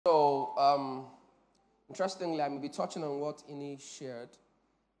Interestingly, I may be touching on what Ini shared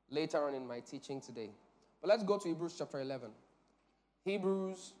later on in my teaching today. But let's go to Hebrews chapter 11.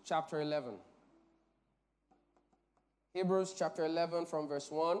 Hebrews chapter 11. Hebrews chapter 11 from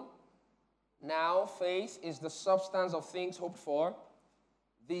verse 1. Now faith is the substance of things hoped for,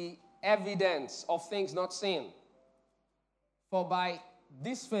 the evidence of things not seen. For by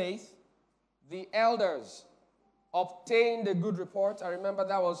this faith, the elders obtained a good report. I remember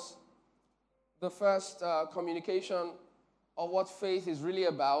that was the first communication of what faith is really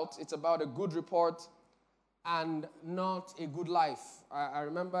about. It's about a good report and not a good life. I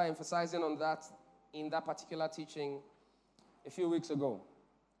remember emphasizing on that in that particular teaching a few weeks ago.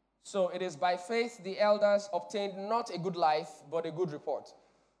 So it is by faith the elders obtained not a good life, but a good report.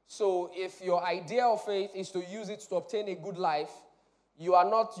 So if your idea of faith is to use it to obtain a good life, you are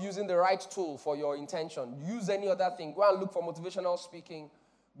not using the right tool for your intention. Use any other thing. Go and look for motivational speaking.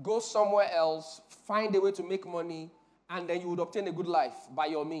 Go somewhere else, find a way to make money, and then you would obtain a good life by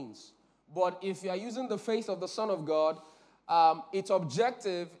your means. But if you are using the faith of the Son of God, its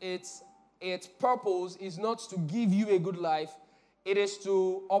objective, its purpose is not to give you a good life. It is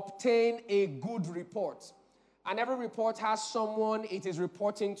to obtain a good report. And every report has someone it is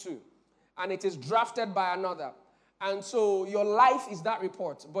reporting to. And it is drafted by another. And so your life is that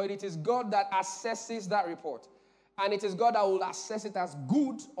report. But it is God that assesses that report. And it is God that will assess it as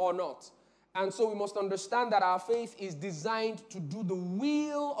good or not. And so we must understand that our faith is designed to do the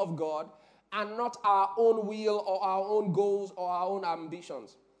will of God and not our own will or our own goals or our own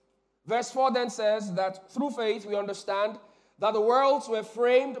ambitions. Verse 4 then says that through faith we understand that the worlds were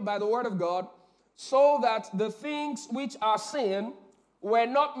framed by the word of God, so that the things which are seen were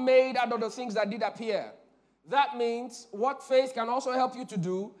not made out of the things that did appear. That means what faith can also help you to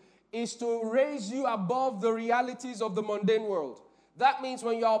do is to raise you above the realities of the mundane world. That means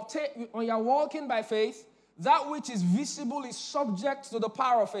when you're walking by faith, that which is visible is subject to the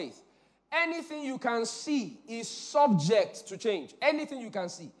power of faith. Anything you can see is subject to change. Anything you can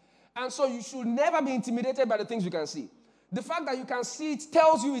see. And so you should never be intimidated by the things you can see. The fact that you can see it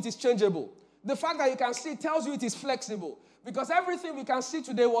tells you it is changeable. The fact that you can see it tells you it is flexible. Because everything we can see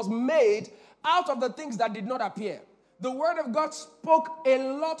today was made out of the things that did not appear. The Word of God spoke a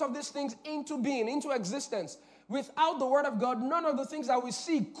lot of these things into being, into existence. Without the Word of God, none of the things that we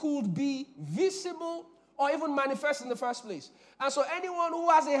see could be visible or even manifest in the first place. And so anyone who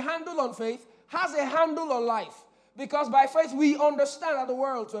has a handle on faith has a handle on life. Because by faith we understand that the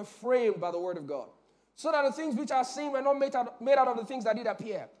worlds were framed by the Word of God. So that the things which are seen were not made out of the things that did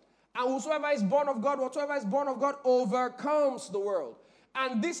appear. And whosoever is born of God, whatsoever is born of God overcomes the world.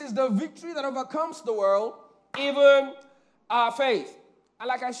 And this is the victory that overcomes the world, even our faith. And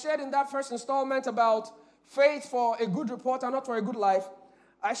like I shared in that first installment about faith for a good report and not for a good life,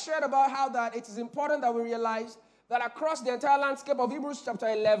 I shared about how that it is important that we realize that across the entire landscape of Hebrews chapter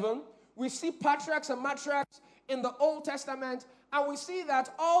 11, we see patriarchs and matriarchs in the Old Testament, and we see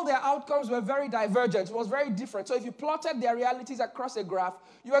that all their outcomes were very divergent. It was very different. So if you plotted their realities across a graph,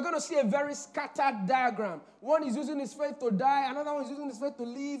 you are going to see a very scattered diagram. One is using his faith to die. Another one is using his faith to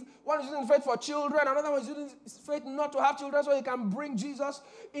live. One is using his faith for children. Another one is using his faith not to have children so he can bring Jesus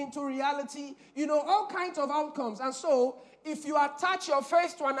into reality. You know, all kinds of outcomes. And so if you attach your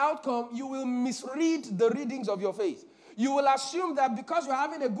faith to an outcome, you will misread the readings of your faith. You will assume that because you're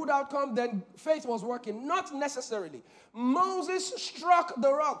having a good outcome, then faith was working. Not necessarily. Moses struck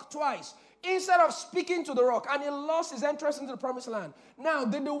the rock twice instead of speaking to the rock, and he lost his entrance into the promised land. Now,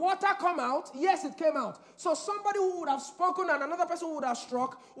 did the water come out? Yes, it came out. So somebody who would have spoken and another person who would have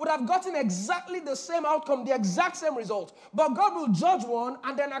struck would have gotten exactly the same outcome, the exact same result. But God will judge one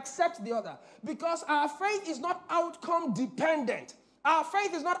and then accept the other. Because our faith is not outcome dependent. Our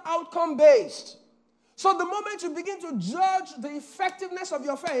faith is not outcome based. So the moment you begin to judge the effectiveness of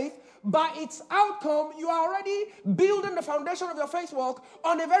your faith by its outcome, you are already building the foundation of your faith walk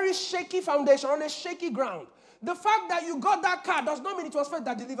on a very shaky foundation, on a shaky ground. The fact that you got that car does not mean it was faith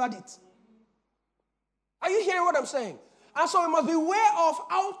that delivered it. Are you hearing what I'm saying? And so we must beware of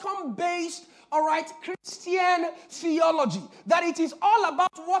outcome-based, all right, Christian theology, that it is all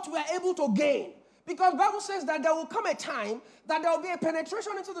about what we are able to gain. Because the Bible says that there will come a time that there will be a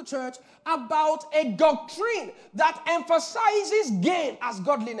penetration into the church about a doctrine that emphasizes gain as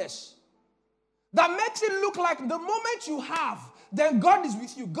godliness. That makes it look like the moment you have, then God is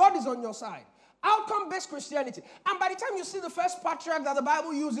with you. God is on your side. Outcome-based Christianity. And by the time you see the first patriarch that the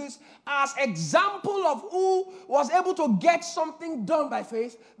Bible uses as example of who was able to get something done by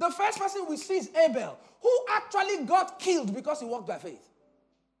faith, the first person we see is Abel, who actually got killed because he walked by faith.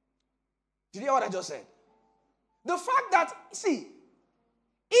 Did you hear what I just said? The fact that, see,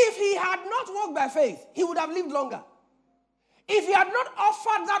 if he had not walked by faith, he would have lived longer. If he had not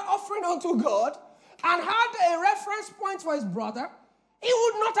offered that offering unto God and had a reference point for his brother, he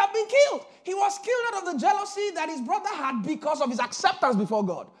would not have been killed. He was killed out of the jealousy that his brother had because of his acceptance before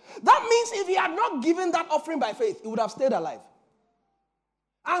God. That means if he had not given that offering by faith, he would have stayed alive.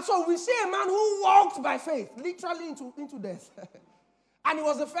 And so we see a man who walked by faith, literally into death. And he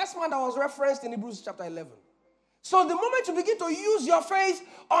was the first one that was referenced in Hebrews chapter 11. So the moment you begin to use your faith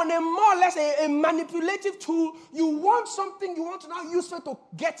on a more or less a manipulative tool, you want something, you want to now use faith to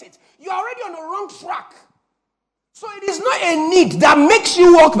get it. You're already on the wrong track. So it is not a need that makes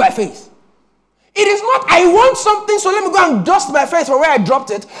you walk by faith. It is not, I want something, so let me go and dust my faith from where I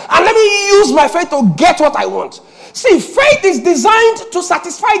dropped it, and let me use my faith to get what I want. See, faith is designed to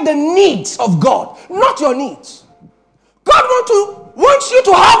satisfy the needs of God, not your needs. God wants you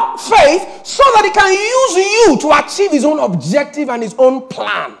to have faith so that he can use you to achieve his own objective and his own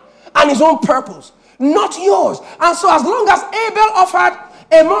plan and his own purpose, not yours. And so as long as Abel offered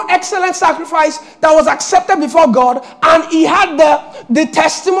a more excellent sacrifice that was accepted before God, and he had the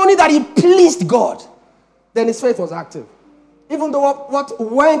testimony that he pleased God, then his faith was active. Even though what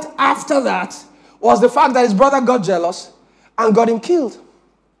went after that was the fact that his brother got jealous and got him killed.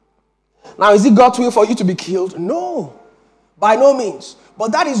 Now, is it God's will for you to be killed? No, by no means.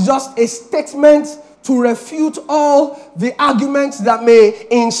 But that is just a statement to refute all the arguments that may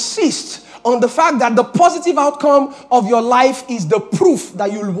insist on the fact that the positive outcome of your life is the proof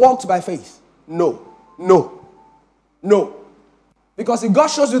that you walked by faith. No. Because if God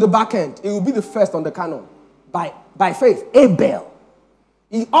shows you the back end, it will be the first on the canon. By faith, Abel.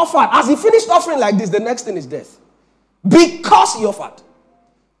 He offered. As he finished offering like this, the next thing is death. Because he offered.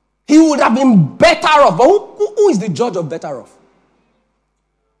 He would have been better off. But who is the judge of better off?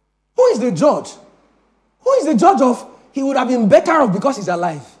 Who is the judge? Who is the judge of he would have been better off because he's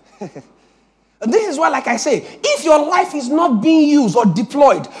alive? And this is why, like I say, if your life is not being used or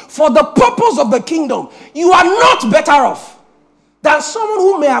deployed for the purpose of the kingdom, you are not better off than someone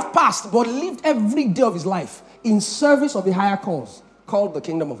who may have passed but lived every day of his life in service of a higher cause called the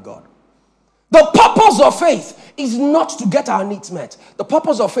kingdom of God. The purpose of faith is not to get our needs met. The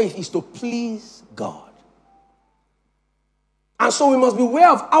purpose of faith is to please God. And so we must be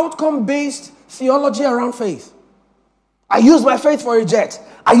aware of outcome-based theology around faith. I use my faith for a jet.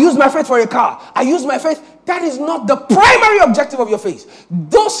 I use my faith for a car. I use my faith. That is not the primary objective of your faith.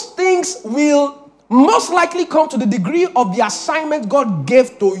 Those things will most likely come to the degree of the assignment God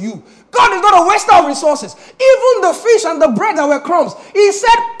gave to you. God is not a waster of resources. Even the fish and the bread that were crumbs, he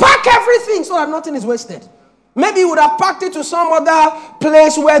said, pack everything so that nothing is wasted. Maybe he would have packed it to some other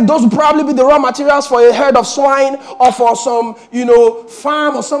place where those would probably be the raw materials for a herd of swine or for some,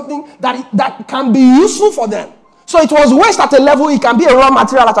 farm or something that can be useful for them. So it was waste at a level, it can be a raw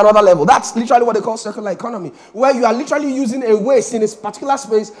material at another level. That's literally what they call circular economy, where you are literally using a waste in a particular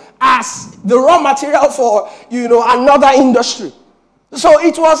space as the raw material for, another industry. So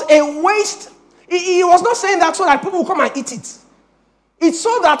it was a waste. He was not saying that so that people will come and eat it. It's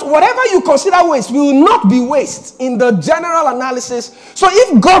so that whatever you consider waste will not be waste in the general analysis. So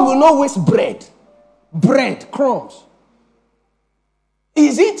if God will not waste bread, crumbs,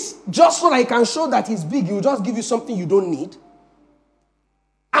 is it just so that he can show that he's big, he will just give you something you don't need?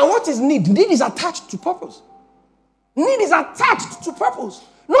 And what is need? Need is attached to purpose. Need is attached to purpose.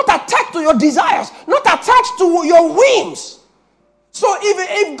 Not attached to your desires. Not attached to your whims. So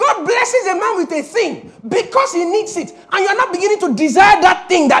if God blesses a man with a thing because he needs it, and you're not beginning to desire that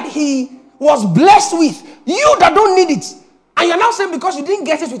thing that he was blessed with, you that don't need it, and you're now saying because you didn't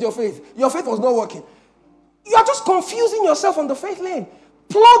get it with your faith was not working, you are just confusing yourself on the faith lane.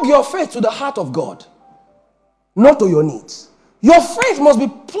 Plug your faith to the heart of God, not to your needs. Your faith must be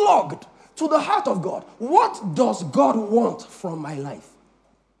plugged to the heart of God. What does God want from my life?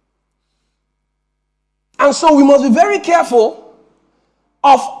 And so we must be very careful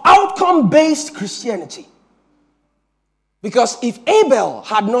of outcome-based Christianity. Because if Abel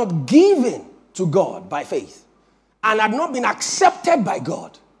had not given to God by faith and had not been accepted by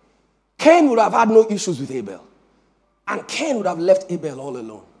God, Cain would have had no issues with Abel. And Cain would have left Abel all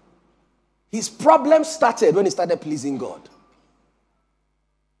alone. His problem started when he started pleasing God.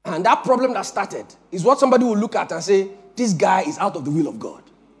 And that problem that started is what somebody will look at and say, this guy is out of the will of God.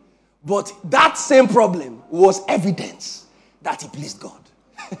 But that same problem was evidence that he pleased God.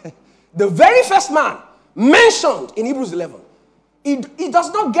 The very first man mentioned in Hebrews 11, it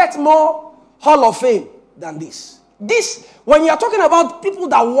does not get more Hall of Fame than this. This, when you are talking about people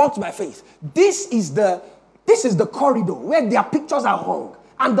that walked by faith, this is the corridor where their pictures are hung.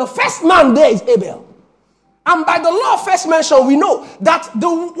 And the first man there is Abel. And by the law of first mention, we know that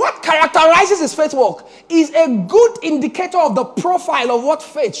what characterizes his faith walk is a good indicator of the profile of what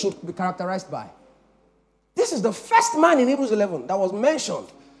faith should be characterized by. This is the first man in Hebrews 11 that was mentioned.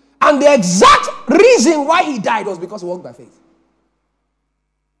 And the exact reason why he died was because he walked by faith.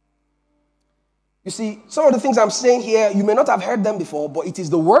 You see, some of the things I'm saying here, you may not have heard them before, but it is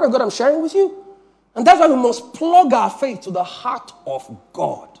the word of God I'm sharing with you. And that's why we must plug our faith to the heart of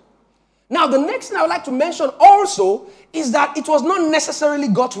God. Now, the next thing I would like to mention also is that it was not necessarily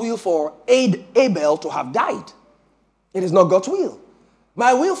God's will for Abel to have died. It is not God's will.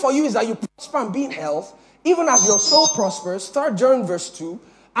 My will for you is that you prosper and be in health, even as your soul prospers. 3 John verse 2.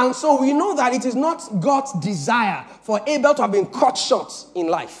 And so we know that it is not God's desire for Abel to have been cut short in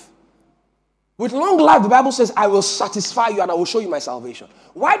life. With long life, the Bible says, I will satisfy you and I will show you my salvation.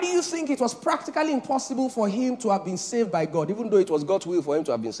 Why do you think it was practically impossible for him to have been saved by God, even though it was God's will for him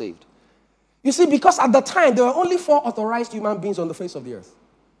to have been saved? You see, because at the time, there were only 4 authorized human beings on the face of the earth.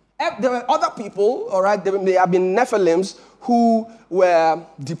 There were other people, all right, there have been Nephilims who were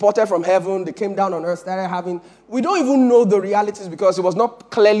deported from heaven. They came down on earth, we don't even know the realities because it was not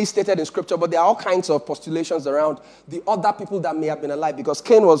clearly stated in scripture, but there are all kinds of postulations around the other people that may have been alive because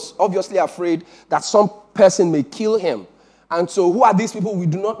Cain was obviously afraid that some person may kill him. And so who are these people? We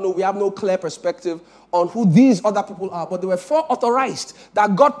do not know. We have no clear perspective on who these other people are. But there were 4 authorized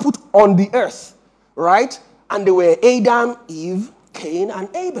that God put on the earth, right? And they were Adam, Eve, Cain,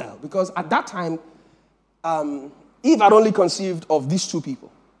 and Abel. Because at that time, Eve had only conceived of these 2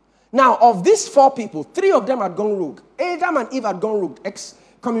 people. Now, of these 4 people, 3 of them had gone rogue. Adam and Eve had gone rogue,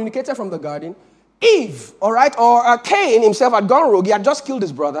 excommunicated from the garden. Eve, all right, or Cain himself had gone rogue. He had just killed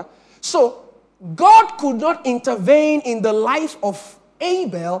his brother. So God could not intervene in the life of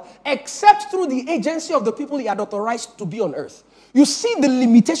Abel except through the agency of the people he had authorized to be on earth. You see the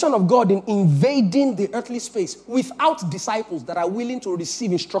limitation of God in invading the earthly space without disciples that are willing to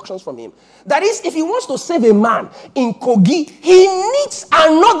receive instructions from him. That is, if he wants to save a man in Kogi, he needs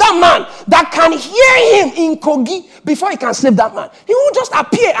another man that can hear him in Kogi before he can save that man. He won't just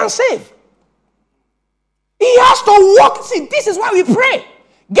appear and save. He has to walk. See, this is why we pray.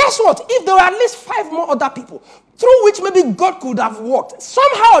 Guess what? If there were at least 5 more other people through which maybe God could have walked,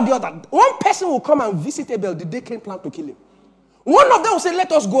 somehow or the other, one person will come and visit Abel the day Cain planned to kill him. One of them will say,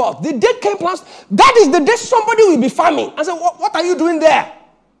 let us go out. The day Cain plans, that is the day somebody will be farming. And say, what are you doing there?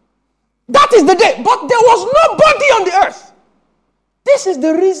 That is the day. But there was nobody on the earth. This is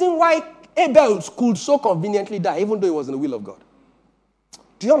the reason why Abel could so conveniently die, even though it was in the will of God.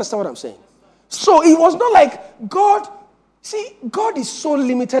 Do you understand what I'm saying? So it was not like God. See, God is so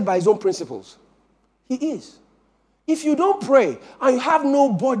limited by his own principles. He is. If you don't pray and you have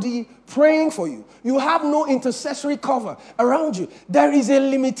nobody praying for you, you have no intercessory cover around you, there is a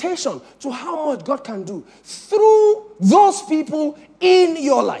limitation to how much God can do through those people in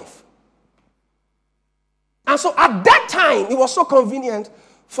your life. And so at that time, it was so convenient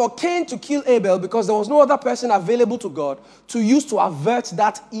for Cain to kill Abel because there was no other person available to God to use to avert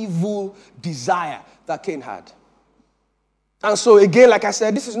that evil desire that Cain had. And so again, like I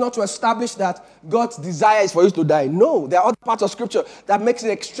said, this is not to establish that God's desire is for you to die. No, there are other parts of scripture that makes it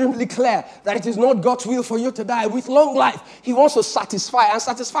extremely clear that it is not God's will for you to die. With long life, he wants to satisfy. And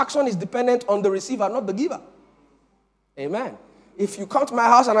satisfaction is dependent on the receiver, not the giver. Amen. If you come to my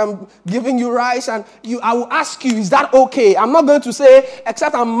house and I'm giving you rice and I will ask you, is that okay? I'm not going to say,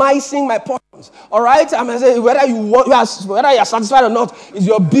 except I'm micing my portions. All right? I'm going to say, whether you're satisfied or not is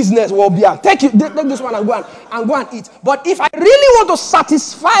your business. Well, yeah, take this one and go and eat. But if I really want to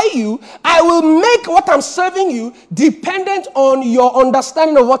satisfy you, I will make what I'm serving you dependent on your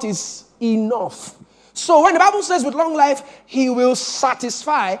understanding of what is enough. So when the Bible says with long life, he will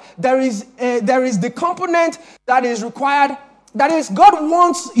satisfy, there is the component that is required. That is, God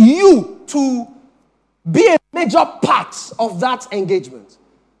wants you to be a major part of that engagement.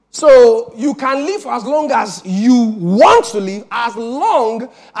 So you can live for as long as you want to live, as long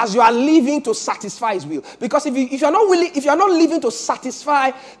as you are living to satisfy his will. Because if you're not living to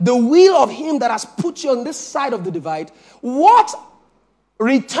satisfy the will of him that has put you on this side of the divide, what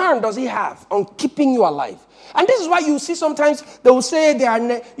return does he have on keeping you alive? And this is why you see sometimes they will say they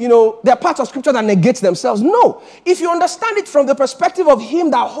are parts of scripture that negate themselves. No. If you understand it from the perspective of him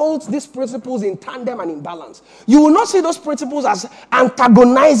that holds these principles in tandem and in balance, you will not see those principles as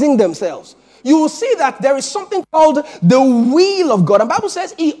antagonizing themselves. you will see that there is something called the will of God. And the Bible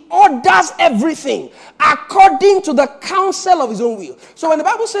says he orders everything according to the counsel of his own will. So when the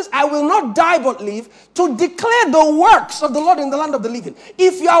Bible says, I will not die but live, to declare the works of the Lord in the land of the living.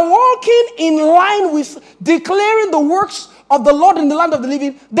 If you are walking in line with declaring the works of the Lord in the land of the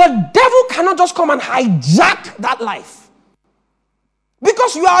living, the devil cannot just come and hijack that life.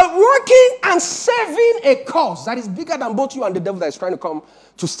 Because you are working and serving a cause that is bigger than both you and the devil that is trying to come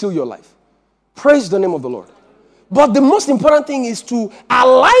to steal your life. Praise the name of the Lord. But the most important thing is to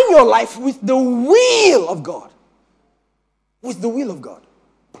align your life with the will of God. With the will of God.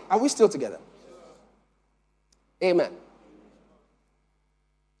 Are we still together? Amen.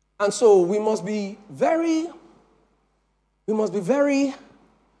 And so we must be very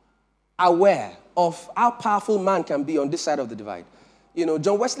aware of how powerful man can be on this side of the divide. You know,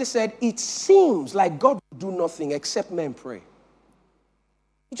 John Wesley said, it seems like God will do nothing except men pray.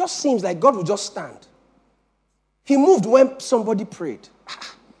 It just seems like God will just stand. He moved when somebody prayed.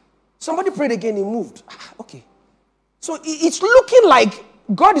 Somebody prayed again, he moved. Okay. So it's looking like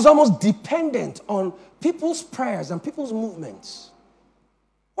God is almost dependent on people's prayers and people's movements.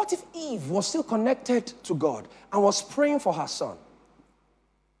 What if Eve was still connected to God and was praying for her son?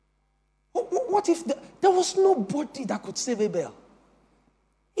 What if there was nobody that could save Abel?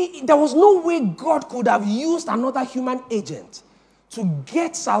 There was no way God could have used another human agent to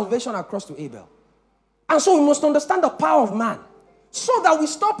get salvation across to Abel. And so we must understand the power of man so that we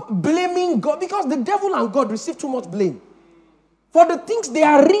stop blaming God, because the devil and God receive too much blame for the things they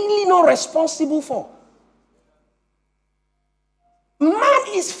are really not responsible for. Man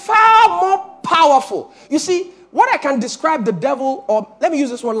is far more powerful. You see, what I can describe the devil, or let me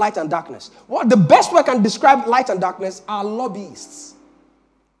use this one, light and darkness. What the best way I can describe light and darkness are lobbyists.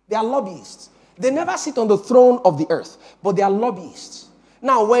 They are lobbyists. They never sit on the throne of the earth, but they are lobbyists.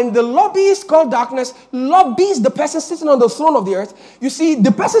 Now, when the lobbyist called darkness lobbies the person sitting on the throne of the earth, you see,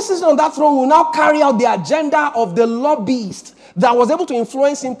 the person sitting on that throne will now carry out the agenda of the lobbyist that was able to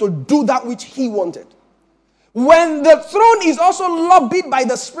influence him to do that which he wanted. When the throne is also lobbied by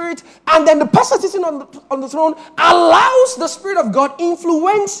the Spirit, and then the person sitting on the throne allows the Spirit of God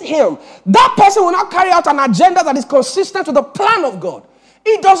influence him, that person will now carry out an agenda that is consistent with the plan of God.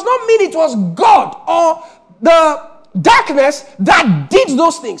 It does not mean it was God or the darkness that did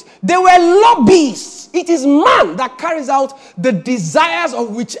those things. They were lobbyists. It is man that carries out the desires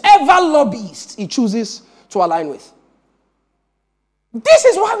of whichever lobbyist he chooses to align with. This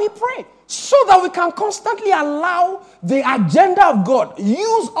is why we pray, so that we can constantly allow the agenda of God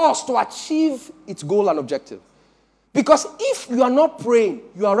use us to achieve its goal and objective. Because if you are not praying,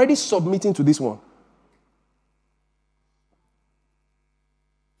 you are already submitting to this one.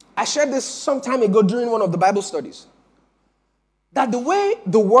 I shared this some time ago during one of the Bible studies, that the way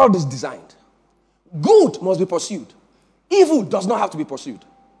the world is designed, good must be pursued. Evil does not have to be pursued.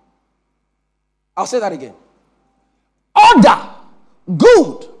 I'll say that again. Order,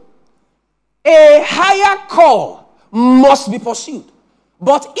 good, a higher call must be pursued.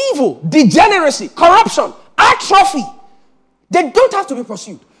 But evil, degeneracy, corruption, atrophy, they don't have to be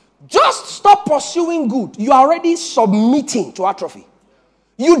pursued. Just stop pursuing good. You are already submitting to atrophy.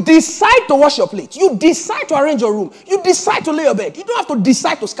 You decide to wash your plate. You decide to arrange your room. You decide to lay your bed. You don't have to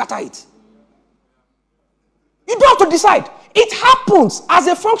decide to scatter it. You don't have to decide. It happens as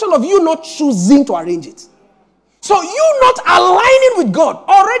a function of you not choosing to arrange it. So you not aligning with God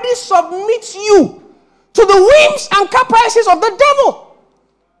already submits you to the whims and caprices of the devil.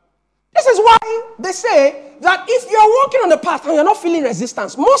 This is why they say that if you are walking on the path and you're not feeling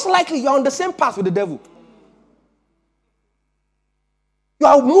resistance, most likely you're on the same path with the devil. You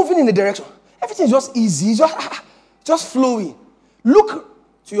are moving in the direction. Everything is just easy, just flowing.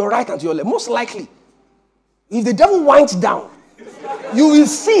 Look to your right and to your left. Most likely, if the devil winds down, you will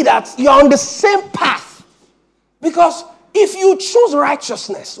see that you are on the same path. Because if you choose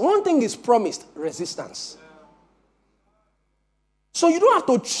righteousness, one thing is promised: resistance. So you don't have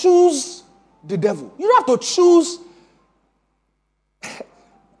to choose the devil. You don't have to choose.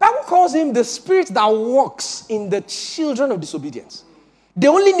 Bible calls him the spirit that walks in the children of disobedience. They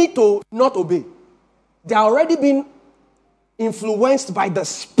only need to not obey. They are already been influenced by the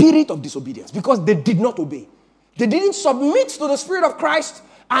spirit of disobedience because they did not obey. They didn't submit to the Spirit of Christ,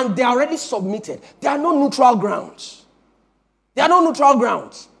 and they are already submitted. There are no neutral grounds. There are no neutral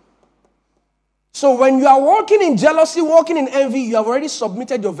grounds. So when you are walking in jealousy, walking in envy, you have already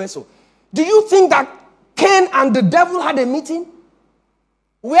submitted your vessel. Do you think that Cain and the devil had a meeting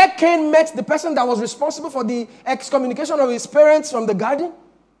where Cain met the person that was responsible for the excommunication of his parents from the garden?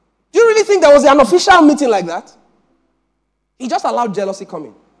 Do you really think there was an official meeting like that? He just allowed jealousy come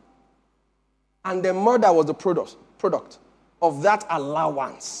in. And then murder was the product of that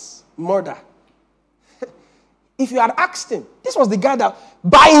allowance. Murder. If you had asked him, this was the guy that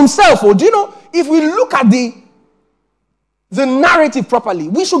by himself, do you know, if we look at the narrative properly,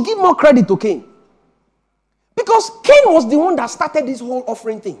 we should give more credit to Cain. Because Cain was the one that started this whole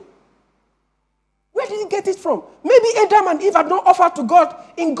offering thing. Where did he get it from? Maybe Adam and Eve had not offered to God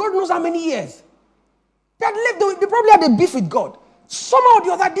in God knows how many years. They probably had a beef with God. Somehow or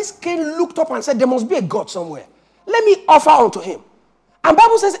the other, this Cain looked up and said, there must be a God somewhere. Let me offer unto him. And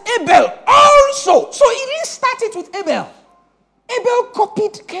Bible says Abel also. So he didn't start it with Abel. Abel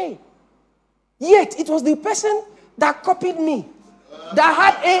copied Cain. Yet it was the person that copied me that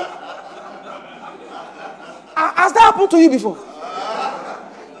had has that happened to you before?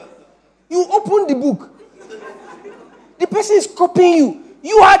 You open the book. The person is copying you.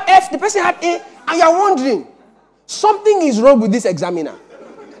 You had F, the person had A, and you are wondering, something is wrong with this examiner.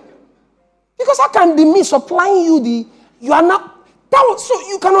 Because how can the me supplying you are not, so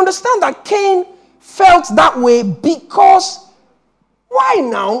you can understand that Cain felt that way because, why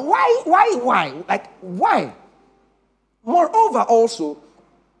now? Why? Like, why? Moreover, also,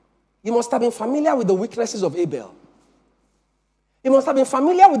 you must have been familiar with the weaknesses of Abel. You must have been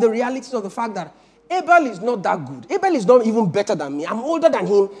familiar with the realities of the fact that Abel is not that good. Abel is not even better than me. I'm older than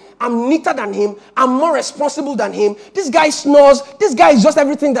him. I'm neater than him. I'm more responsible than him. This guy snores. This guy is just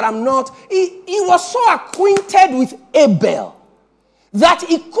everything that I'm not. He was so acquainted with Abel that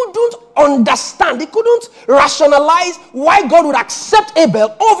he couldn't understand. He couldn't rationalize why God would accept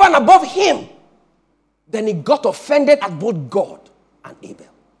Abel over and above him. Then he got offended at both God and Abel.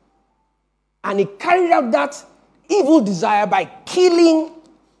 And he carried out that evil desire by killing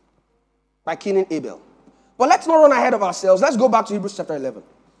Abel. But let's not run ahead of ourselves. Let's go back to Hebrews chapter 11.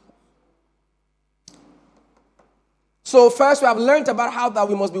 So first we have learned about how that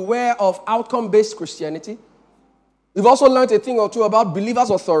we must beware of outcome-based Christianity. We've also learned a thing or two about believers'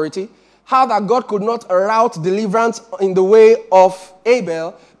 authority, how that God could not route deliverance in the way of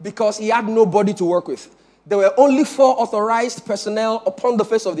Abel because he had nobody to work with. There were only 4 authorized personnel upon the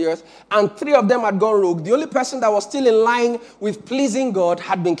face of the earth, and 3 of them had gone rogue. The only person that was still in line with pleasing God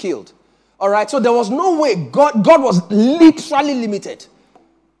had been killed. All right, so there was no way. God was literally limited.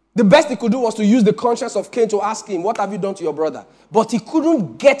 The best he could do was to use the conscience of Cain to ask him, what have you done to your brother? But he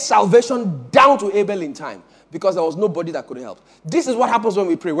couldn't get salvation down to Abel in time because there was nobody that could help. This is what happens when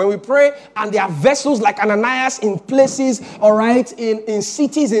we pray. When we pray and there are vessels like Ananias in places, all right, in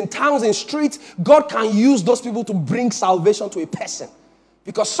cities, in towns, in streets, God can use those people to bring salvation to a person.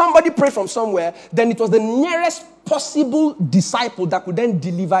 Because somebody prayed from somewhere, then it was the nearest possible disciple that could then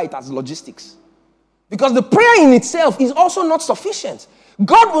deliver it as logistics. Because the prayer in itself is also not sufficient.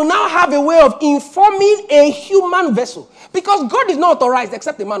 God will now have a way of informing a human vessel. Because God is not authorized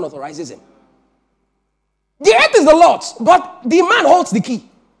except the man authorizes him. The earth is the Lord's, but the man holds the key.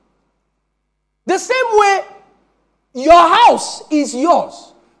 The same way, your house is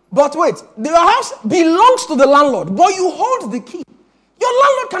yours. But wait, your house belongs to the landlord, but you hold the key. Your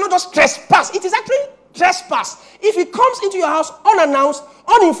landlord cannot just trespass. It is actually trespass. If he comes into your house unannounced,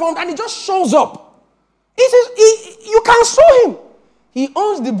 uninformed, and he just shows up, you can sue him. He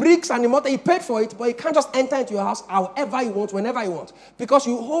owns the bricks and the mortar. He paid for it, but he can't just enter into your house however he wants, whenever he wants, because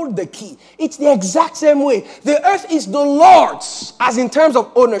you hold the key. It's the exact same way. The earth is the Lord's, as in terms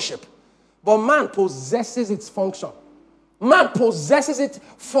of ownership, but man possesses its function. Man possesses it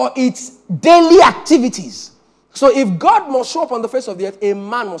for its daily activities. So if God must show up on the face of the earth, a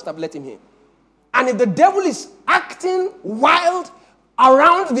man must have let him in. And if the devil is acting wild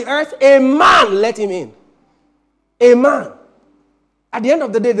around the earth, a man let him in. A man. At the end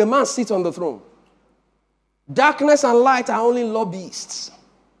of the day, the man sits on the throne. Darkness and light are only lobbyists.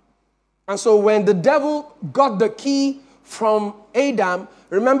 And so when the devil got the key from Adam,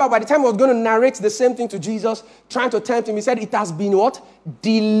 remember by the time he was going to narrate the same thing to Jesus, trying to tempt him, he said, it has been what?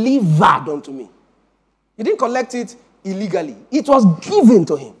 Delivered unto me. He didn't collect it illegally. It was given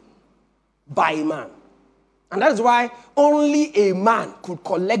to him by a man. And that is why only a man could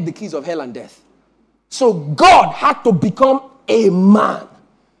collect the keys of hell and death. So God had to become a man.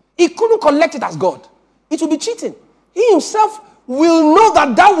 He couldn't collect it as God. It would be cheating. He himself will know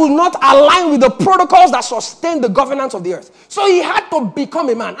that that will not align with the protocols that sustain the governance of the earth. So he had to become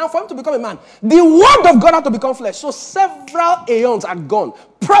a man. And for him to become a man, the word of God had to become flesh. So several aeons had gone.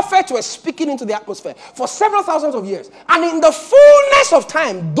 Prophets were speaking into the atmosphere for several thousands of years. And in the fullness of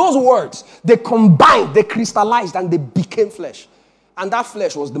time, those words, they combined, they crystallized, and they became flesh. And that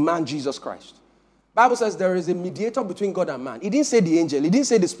flesh was the man Jesus Christ. Bible says there is a mediator between God and man. He didn't say the angel. He didn't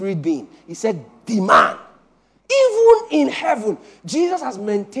say the spirit being. He said the man. Even in heaven, Jesus has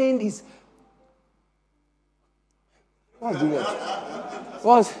maintained his What's the word?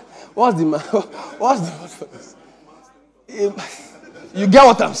 What's the man? What's the word for this? You get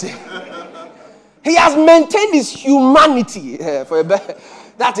what I'm saying? He has maintained his humanity.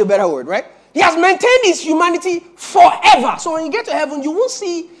 That's a better word, right? He has maintained his humanity forever. So when you get to heaven, you won't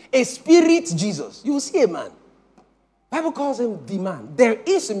see a spirit Jesus. You will see a man. The Bible calls him the man. There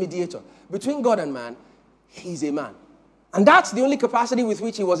is a mediator between God and man. He's a man. And that's the only capacity with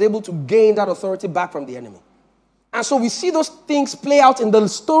which he was able to gain that authority back from the enemy. And so we see those things play out in the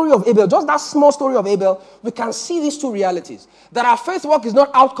story of Abel. Just that small story of Abel, we can see these two realities. That our faith work is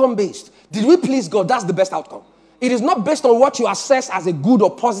not outcome-based. Did we please God? That's the best outcome. It is not based on what you assess as a good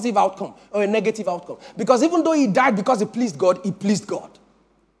or positive outcome or a negative outcome. Because even though he died because he pleased God, he pleased God.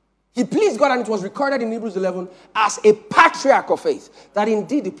 He pleased God, and it was recorded in Hebrews 11 as a patriarch of faith, that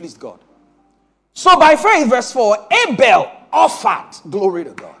indeed he pleased God. So by faith, verse 4, Abel offered glory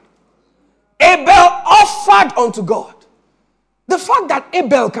to God. Abel offered unto God. The fact that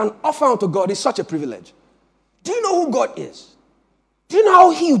Abel can offer unto God is such a privilege. Do you know who God is? Do you know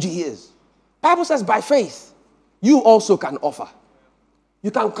how huge he is? The Bible says by faith, you also can offer. You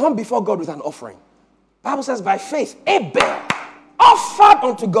can come before God with an offering. The Bible says by faith, Abel offered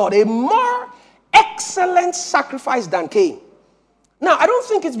unto God a more excellent sacrifice than Cain. Now, I don't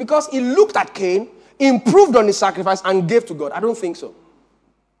think it's because he looked at Cain, improved on his sacrifice, and gave to God. I don't think so.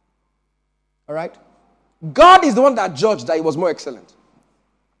 All right? God is the one that judged that he was more excellent.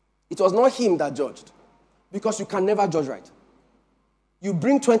 It was not him that judged. Because you can never judge right. You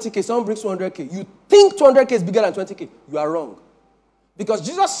bring 20K, someone brings 200K. You think 200K is bigger than 20K. You are wrong. Because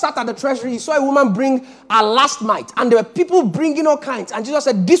Jesus sat at the treasury, he saw a woman bring her last mite. And there were people bringing all kinds. And Jesus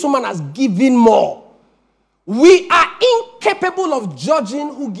said, this woman has given more. We are incapable of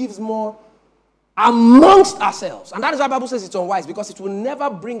judging who gives more amongst ourselves. And that is why the Bible says it's unwise, because it will never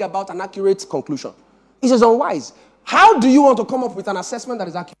bring about an accurate conclusion. It is unwise. How do you want to come up with an assessment that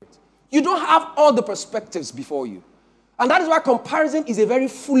is accurate? You don't have all the perspectives before you. And that is why comparison is a very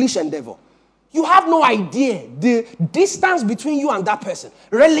foolish endeavor. You have no idea the distance between you and that person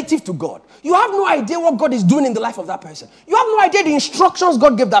relative to God. You have no idea what God is doing in the life of that person. You have no idea the instructions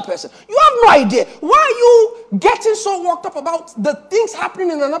God gave that person. You have no idea. Why are you getting so worked up about the things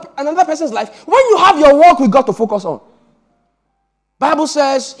happening in another person's life when you have your work with God to focus on? Bible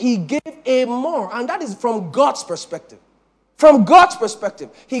says he gave a more, and that is from God's perspective. From God's perspective,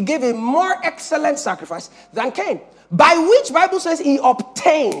 he gave a more excellent sacrifice than Cain, by which Bible says he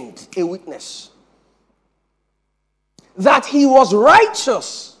obtained a witness that he was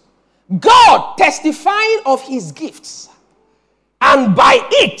righteous, God testifying of his gifts, and by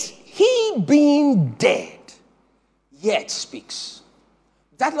it he being dead yet speaks.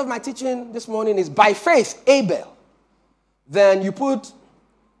 The title of my teaching this morning is by faith Abel. Then you put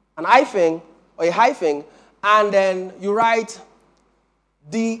an hyphen or a hyphen, and then you write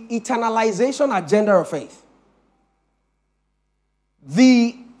the Eternalization Agenda of Faith.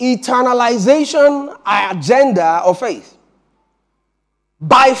 The Eternalization Agenda of Faith.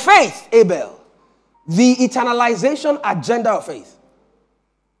 By faith, Abel. The Eternalization Agenda of Faith.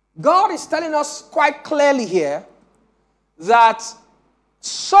 God is telling us quite clearly here that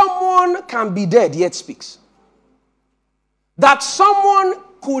someone can be dead yet speaks. That someone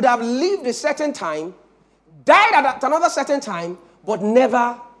could have lived a certain time, died at another certain time, but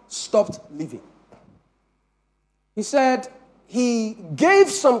never stopped living. He said he gave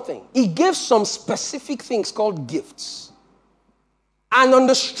something. He gave some specific things called gifts. And on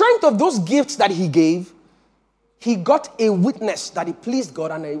the strength of those gifts that he gave, he got a witness that he pleased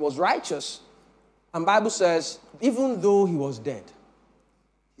God and that he was righteous. And the Bible says, even though he was dead,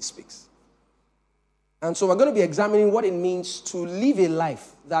 he speaks. And so we're going to be examining what it means to live a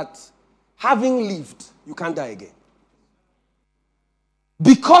life that, having lived, you can't die again.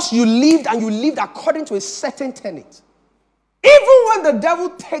 Because you lived, and you lived according to a certain tenet. Even when the devil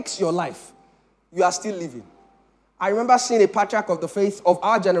takes your life, you are still living. I remember seeing a patriarch of the faith of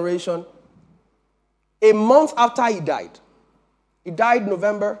our generation a month after he died. He died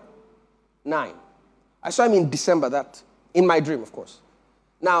November 9. I saw him in December, in my dream, of course.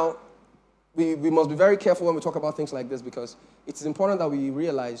 Now, we must be very careful when we talk about things like this, because it is important that we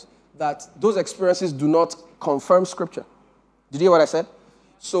realize that those experiences do not confirm Scripture. Did you hear what I said?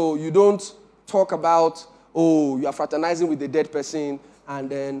 So you don't talk about, you are fraternizing with a dead person, and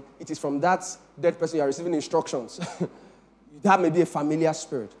then it is from that dead person you are receiving instructions. That may be a familiar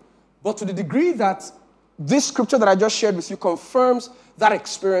spirit. But to the degree that this scripture that I just shared with you confirms that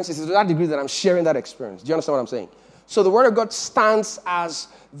experience, it is to that degree that I'm sharing that experience. Do you understand what I'm saying? So the Word of God stands as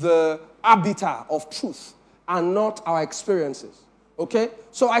the arbiter of truth and not our experiences. Okay?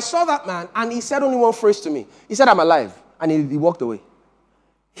 So I saw that man, and he said only one phrase to me. He said, I'm alive. And he walked away.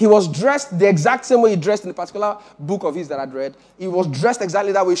 He was dressed the exact same way he dressed in the particular book of his that I'd read. He was dressed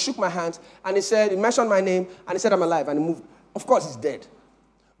exactly that way. He shook my hand, and he mentioned my name, and he said, I'm alive, and he moved. Of course, he's dead.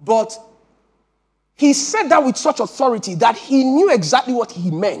 But he said that with such authority that he knew exactly what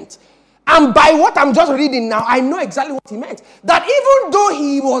he meant. And by what I'm just reading now, I know exactly what he meant. That even though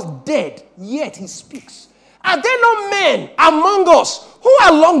he was dead, yet he speaks. Are there no men among us who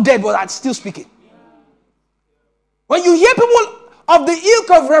are long dead but are still speaking? When you hear people of the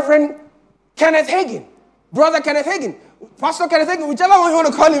ilk of Reverend Kenneth Hagin, Brother Kenneth Hagin, Pastor Kenneth Hagin, whichever one you want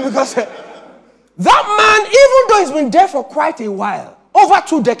to call him, because that man, even though he's been dead for quite a while, over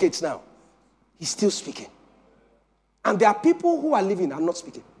 2 decades now, he's still speaking. And there are people who are living and not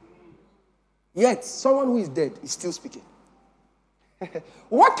speaking. Yet, someone who is dead is still speaking.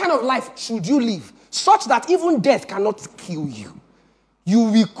 What kind of life should you live such that even death cannot kill you? You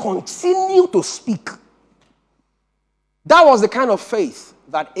will continue to speak. That was the kind of faith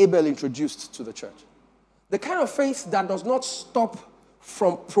that Abel introduced to the church. The kind of faith that does not stop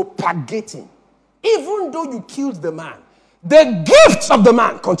from propagating. Even though you killed the man, the gifts of the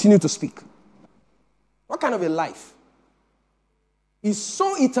man continue to speak. What kind of a life is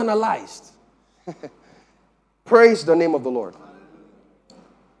so eternalized? Praise the name of the Lord.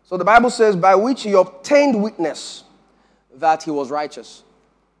 So the Bible says, by which he obtained witness that he was righteous.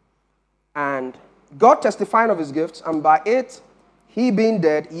 And God testifying of his gifts, and by it, he being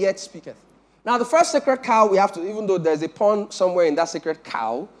dead, yet speaketh. Now, the first sacred cow we have to, even though there's a pun somewhere in that sacred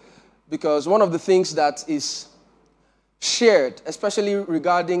cow, because one of the things that is shared, especially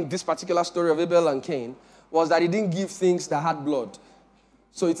regarding this particular story of Abel and Cain, was that he didn't give things that had blood.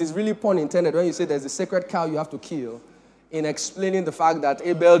 So it is really pun intended when you say there's a sacred cow you have to kill, in explaining the fact that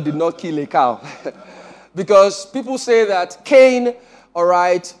Abel did not kill a cow. Because people say that Cain, all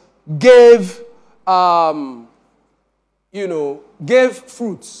right, gave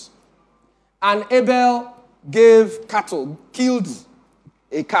fruits. And Abel gave cattle, killed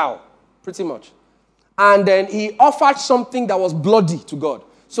a cow, pretty much. And then he offered something that was bloody to God.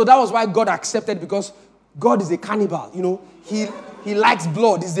 So that was why God accepted, because God is a cannibal. He likes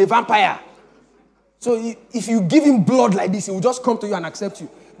blood. He's a vampire. So if you give him blood like this, he will just come to you and accept you.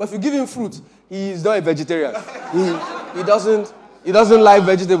 But if you give him fruit, he is not a vegetarian. He doesn't like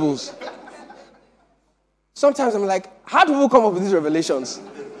vegetables. Sometimes I'm like, how do people come up with these revelations?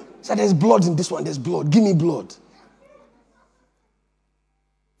 So there's blood in this one, there's blood. Give me blood.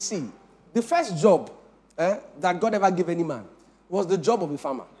 See, the first job that God ever gave any man was the job of a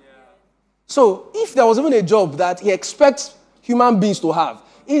farmer. Yeah. So if there was even a job that he expects human beings to have,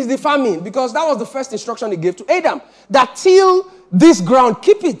 it's the farming, because that was the first instruction he gave to Adam, that till this ground,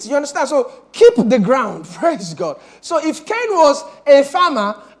 keep it. You understand? So keep the ground. Praise God. So if Cain was a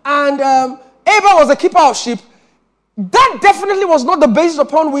farmer and Abel was a keeper of sheep, that definitely was not the basis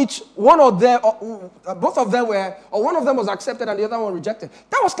upon which both of them were, or one of them was accepted and the other one rejected.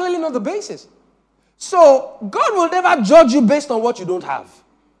 That was clearly not the basis. So God will never judge you based on what you don't have.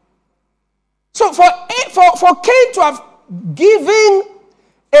 So for Cain to have given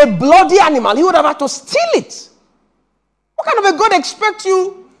a bloody animal, he would have had to steal it. What kind of a God expects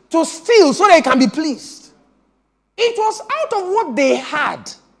you to steal so that he can be pleased? It was out of what they had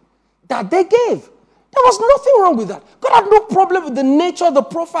that they gave. There was nothing wrong with that. God had no problem with the nature, the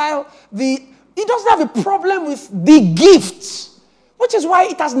profile. He doesn't have a problem with the gifts, which is why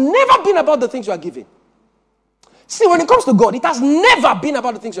it has never been about the things you are giving. See, when it comes to God, it has never been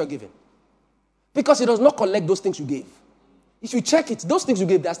about the things you are giving, because he does not collect those things you gave. If you check it, those things you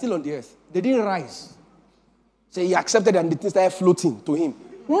gave, they are still on the earth. They didn't rise. Say he accepted and the things started floating to him.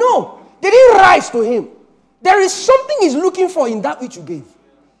 No, they didn't rise to him. There is something he's looking for in that which you gave.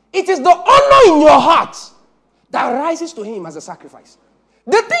 It is the honor in your heart that rises to him as a sacrifice.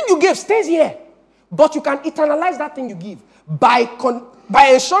 The thing you gave stays here, but you can eternalize that thing you give by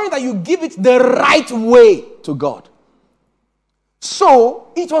ensuring that you give it the right way to God. So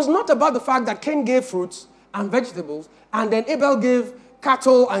it was not about the fact that Cain gave fruits and vegetables, and then Abel gave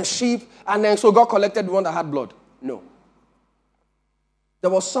cattle and sheep, and then so God collected the one that had blood. No. There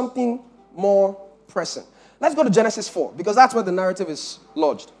was something more pressing. Let's go to Genesis 4, because that's where the narrative is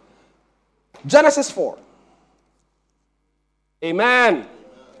lodged. Genesis 4. Amen.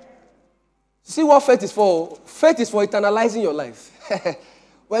 See what faith is for? Faith is for eternalizing your life.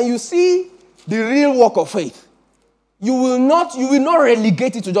 When you see the real work of faith, you will not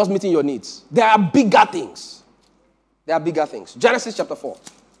relegate it to just meeting your needs. There are bigger things. There are bigger things. Genesis chapter 4.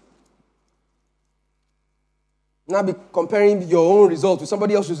 Now be comparing your own results with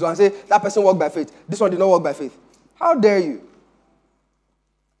somebody else's result and say, that person walked by faith. This one did not walk by faith. How dare you?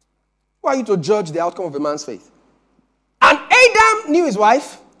 Who are you to judge the outcome of a man's faith? And Adam knew his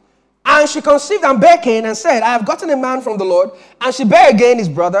wife, and she conceived and bare Cain and said, I have gotten a man from the Lord. And she bare again his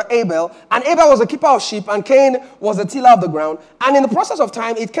brother Abel. And Abel was a keeper of sheep, and Cain was a tiller of the ground. And in the process of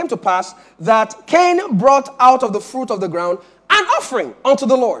time, it came to pass that Cain brought out of the fruit of the ground an offering unto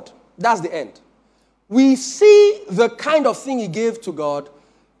the Lord. That's the end. We see the kind of thing he gave to God.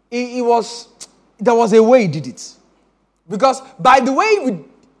 There was a way he did it. Because by the way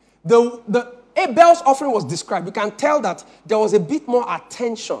the Abel's offering was described, we can tell that there was a bit more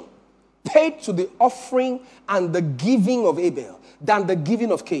attention paid to the offering and the giving of Abel than the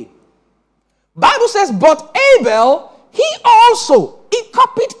giving of Cain. Bible says, but Abel, he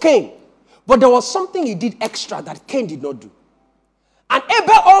copied Cain. But there was something he did extra that Cain did not do. And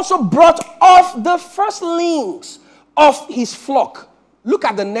Abel also brought off the firstlings of his flock. Look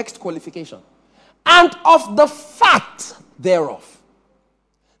at the next qualification. And of the fat thereof.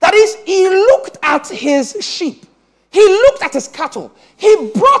 That is, he looked at his sheep. He looked at his cattle.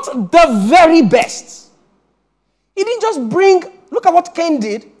 He brought the very best. He didn't just bring, look at what Cain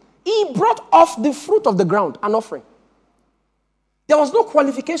did. He brought off the fruit of the ground, an offering. There was no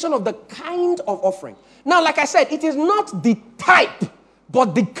qualification of the kind of offering. Now, like I said, it is not the type,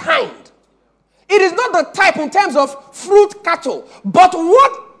 but the kind. It is not the type in terms of fruit, cattle, but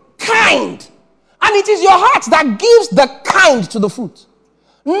what kind. And it is your heart that gives the kind to the fruit.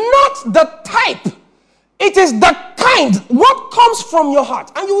 Not the type. It is the kind. What comes from your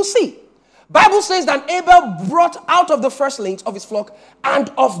heart. And you will see. Bible says that Abel brought out of the firstlings of his flock and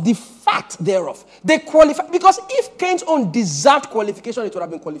of the fat thereof. They qualified. Because if Cain's own deserved qualification, it would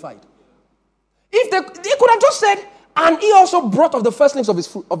have been qualified. If they could have just said, and he also brought of the firstlings of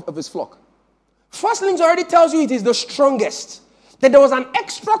his flock. Firstlings already tells you it is the strongest. That there was an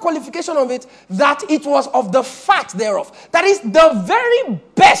extra qualification of it, that it was of the fat thereof. That is, the very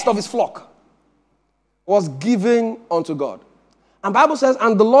best of his flock was given unto God. And Bible says,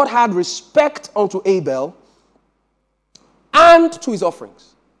 and the Lord had respect unto Abel and to his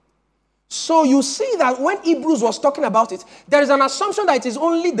offerings. So you see that when Hebrews was talking about it, there is an assumption that it is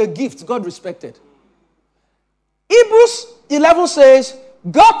only the gifts God respected. Hebrews 11 says,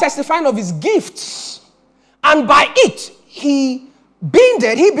 God testifying of his gifts, and by it, he being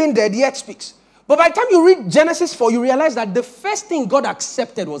dead, yet speaks. But by the time you read Genesis 4, you realize that the first thing God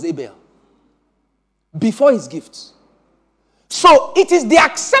accepted was Abel. Before his gifts. So it is the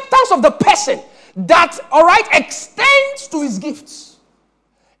acceptance of the person that, extends to his gifts.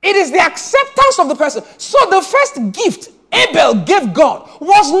 It is the acceptance of the person. So the first gift Abel gave God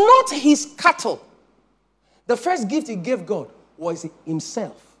was not his cattle. The first gift he gave God was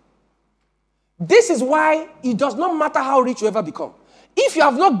himself. This is why it does not matter how rich you ever become. If you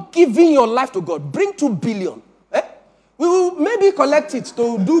have not given your life to God, bring 2 billion. We will maybe collect it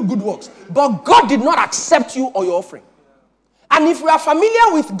to do good works. But God did not accept you or your offering. And if we are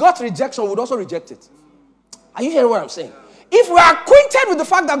familiar with God's rejection, we would also reject it. Are you hearing what I'm saying? If we are acquainted with the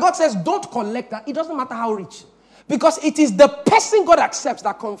fact that God says, don't collect that, it doesn't matter how rich. Because it is the person God accepts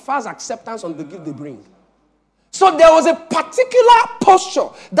that confers acceptance on the gift they bring. So there was a particular posture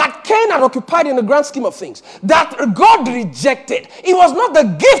that Cain had occupied in the grand scheme of things that God rejected. It was not the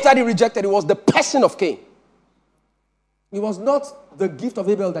gift that he rejected, it was the person of Cain. It was not the gift of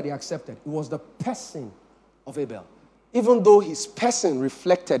Abel that he accepted. It was the person of Abel. Even though his person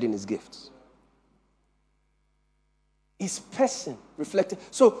reflected in his gifts. His person reflected.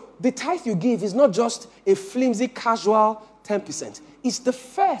 So the tithe you give is not just a flimsy, casual 10%. It's the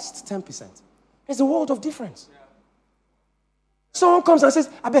first 10%. There's a world of difference. Someone comes and says,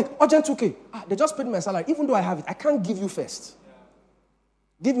 I beg, urgent 2K. They just paid my salary. Even though I have it, I can't give you first.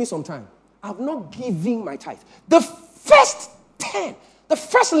 Give me some time. I've not given my tithe. The first 10, the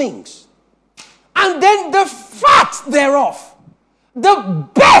firstlings, and then the fat thereof, the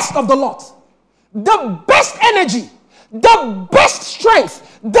best of the lot, the best energy, the best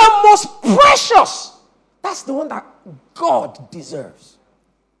strength, the most precious. That's the one that God deserves.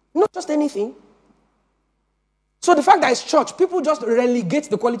 Not just anything. So the fact that it's church, people just relegate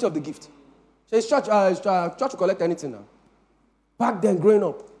the quality of the gift. So it's church will collect anything now. Back then, growing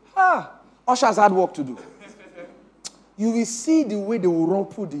up, ushers had work to do. You will see the way they will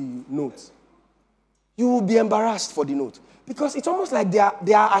rumple the note. You will be embarrassed for the note. Because it's almost like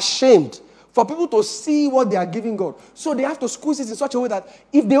they are ashamed for people to see what they are giving God. So they have to squeeze it in such a way that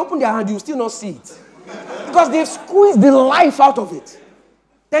if they open their hand, you will still not see it. Because they've squeezed the life out of it.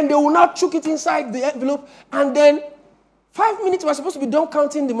 Then they will now chuck it inside the envelope. And then 5 minutes, we're supposed to be done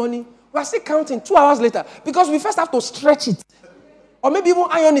counting the money. We're still counting 2 hours later. Because we first have to stretch it. Or maybe even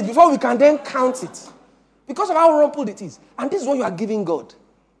iron it before we can then count it. Because of how rumpled it is. And this is what you are giving God.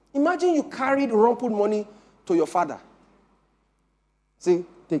 Imagine you carried rumpled money to your father. Say,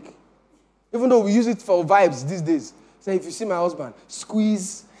 take. Even though we use it for vibes these days. Say, if you see my husband,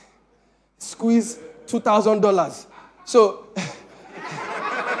 squeeze $2,000. So,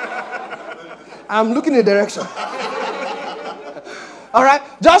 I'm looking in a direction. All right?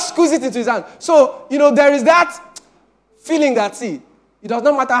 Just squeeze it into his hand. So, there is that feeling that, see, it does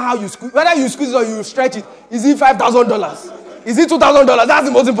not matter how you squeeze, whether you squeeze it or you stretch it. Is it $5,000? Is it $2,000? That's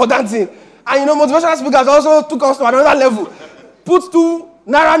the most important thing. And, motivational speakers also took us to another level. Put 2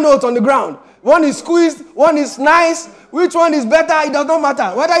 naira notes on the ground. One is squeezed, one is nice. Which one is better? It does not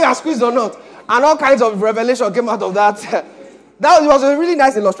matter, whether you are squeezed or not. And all kinds of revelation came out of that. That was a really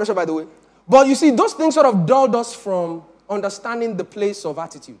nice illustration, by the way. But you see, those things sort of dulled us from understanding the place of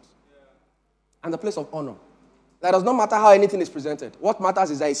attitude and the place of honor. That does not matter how anything is presented. What matters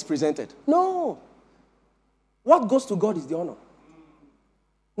is that it's presented. No. What goes to God is the honor,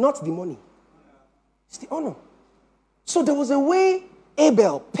 not the money. It's the honor. So there was a way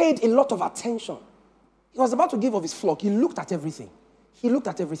Abel paid a lot of attention. He was about to give of his flock. He looked at everything.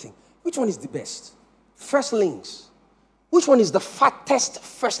 Which one is the best? Firstlings. Which one is the fattest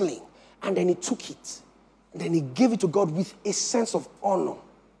firstling? And then he took it. And then he gave it to God with a sense of honor.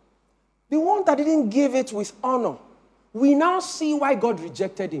 The one that didn't give it with honor, we now see why God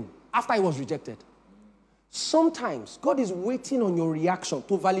rejected him after he was rejected. Sometimes God is waiting on your reaction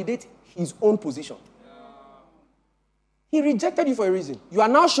to validate his own position. He rejected you for a reason. You are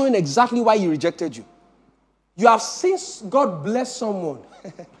now showing exactly why he rejected you. You have seen God bless someone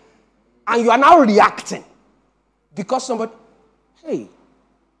and you are now reacting because somebody, hey,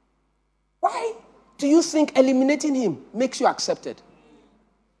 why do you think eliminating him makes you accepted?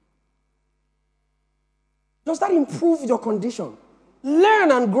 Does that improve your condition?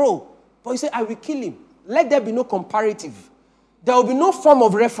 Learn and grow. But you say, I will kill him. Let there be no comparative. There will be no form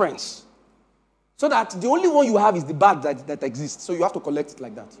of reference. So that the only one you have is the bad that exists. So you have to collect it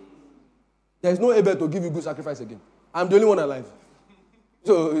like that. There is no Abel to give you good sacrifice again. I'm the only one alive.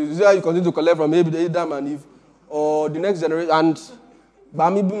 So is that you continue to collect from Abel, Adam, and Eve, or the next generation, and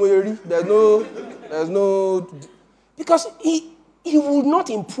Dami, there's no, because he will not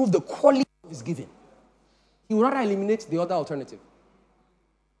improve the quality of his giving. He will rather eliminate the other alternative.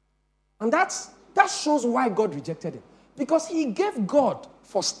 And that shows why God rejected him. Because he gave God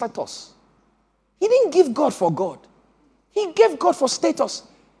for status. He didn't give God for God. He gave God for status.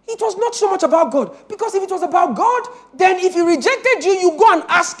 It was not so much about God. Because if it was about God, then if he rejected you, you go and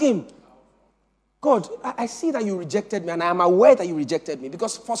ask him, God, I see that you rejected me, and I am aware that you rejected me.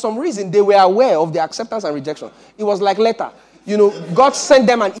 Because for some reason, they were aware of the acceptance and rejection. It was like letter. God sent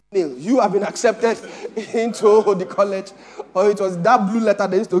them an email. You have been accepted into the college. Or it was that blue letter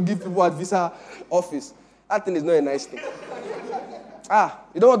they used to give people at visa office. That thing is not a nice thing.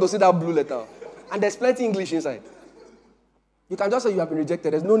 You don't want to see that blue letter. And there's plenty English inside. You can just say you have been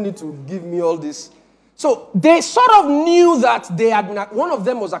rejected. There's no need to give me all this. So they sort of knew that they had been, one of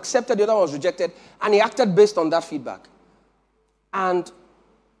them was accepted, the other was rejected, and he acted based on that feedback. And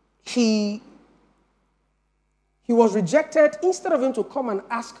he was rejected. Instead of him to come and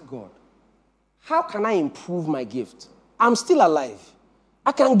ask God, how can I improve my gift? I'm still alive.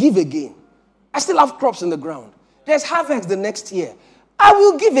 I can give again. I still have crops in the ground. There's harvest the next year. I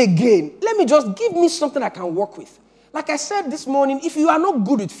will give again. Let me just give me something I can work with. Like I said this morning, if you are not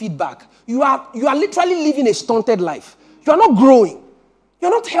good with feedback, you are literally living a stunted life. You are not growing.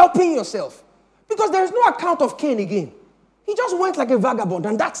 You're not helping yourself. Because there is no account of Cain again. He just went like a vagabond,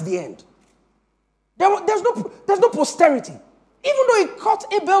 and that's the end. There's no posterity. Even though he cut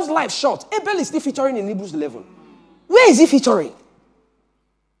Abel's life short, Abel is still featuring in Hebrews 11. Where is he featuring?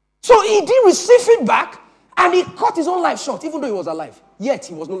 So he did receive feedback, and he cut his own life short, even though he was alive. Yet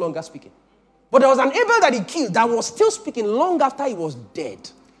he was no longer speaking. But there was an Abel that he killed that was still speaking long after he was dead.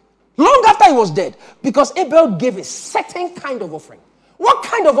 Long after he was dead. Because Abel gave a certain kind of offering. What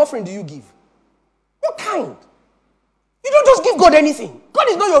kind of offering do you give? What kind? You don't just give God anything. God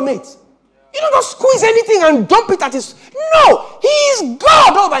is not your mate. You don't just squeeze anything and dump it at his... No! He is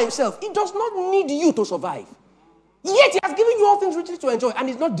God all by himself. He does not need you to survive. Yet he has given you all things richly to enjoy, and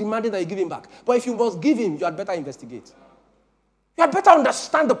he's not demanding that you give him back. But if you must give him, you had better investigate. You had better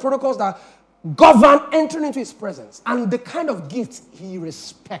understand the protocols that govern entering into his presence and the kind of gift he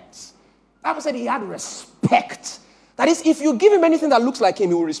respects. The Bible said he had respect. That is, if you give him anything that looks like him,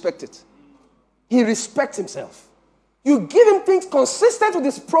 he will respect it. He respects himself. You give him things consistent with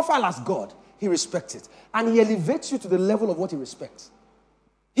his profile as God, he respects it. And he elevates you to the level of what he respects.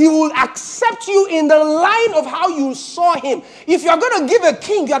 He will accept you in the line of how you saw him. If you're going to give a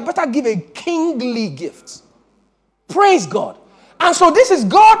king, you had better give a kingly gift. Praise God. And so this is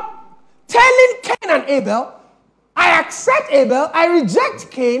God telling Cain and Abel, I accept Abel, I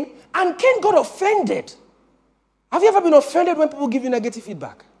reject Cain, and Cain got offended. Have you ever been offended when people give you negative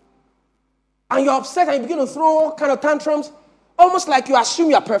feedback? And you're upset and you begin to throw all kind of tantrums, almost like you assume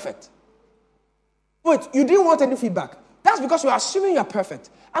you're perfect. Wait, you didn't want any feedback. That's because you're assuming you're perfect.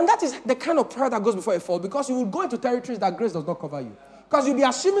 And that is the kind of prayer that goes before a fall, because you will go into territories that grace does not cover you. Because you'll be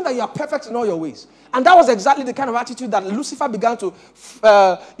assuming that you are perfect in all your ways. And that was exactly the kind of attitude that Lucifer began to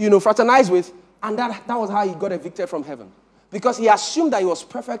fraternize with. And that was how he got evicted from heaven. Because he assumed that he was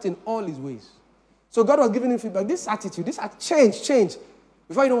perfect in all his ways. So God was giving him feedback. This attitude, change.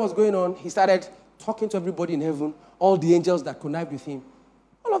 Before you know what's going on, he started talking to everybody in heaven, all the angels that connived with him.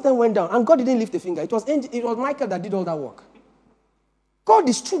 All of them went down. And God didn't lift a finger. It was Michael that did all that work. God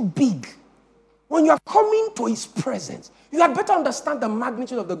is too big. When you are coming to his presence, you had better understand the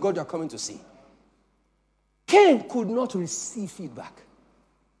magnitude of the God you are coming to see. Cain could not receive feedback.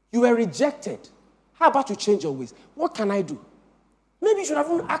 You were rejected. How about you change your ways? What can I do? Maybe you should have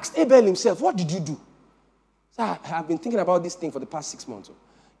even asked Abel himself, what did you do? So I have been thinking about this thing for the past 6 months.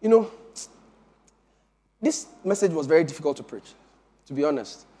 This message was very difficult to preach, to be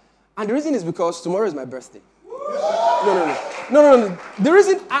honest. And the reason is because tomorrow is my birthday. No. The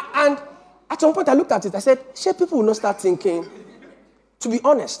reason, and at some point I looked at it, I said, shit, people will not start thinking, to be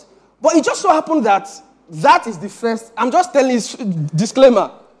honest. But it just so happened that is the first, I'm just telling you,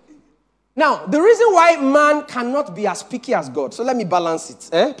 disclaimer. Now, the reason why man cannot be as picky as God, so let me balance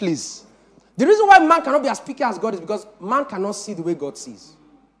it, please. The reason why man cannot be as picky as God is because man cannot see the way God sees.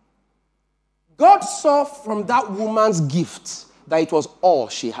 God saw from that woman's gift that it was all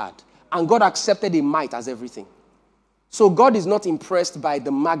she had. And God accepted a mite as everything. So God is not impressed by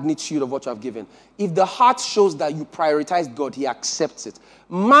the magnitude of what you have given. If the heart shows that you prioritize God, he accepts it.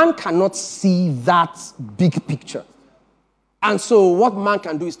 Man cannot see that big picture. And so what man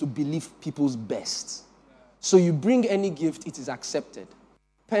can do is to believe people's best. So you bring any gift, it is accepted.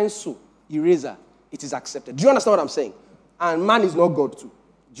 Pencil, eraser, it is accepted. Do you understand what I'm saying? And man is not God too.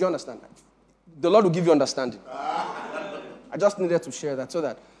 Do you understand that? The Lord will give you understanding. I just needed to share that so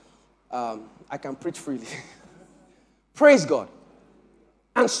that I can preach freely. Praise God.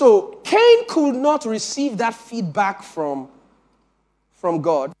 And so Cain could not receive that feedback from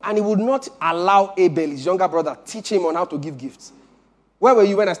God, and he would not allow Abel, his younger brother, teach him on how to give gifts. Where were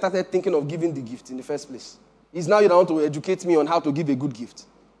you when I started thinking of giving the gift in the first place? It's now you don't want to educate me on how to give a good gift.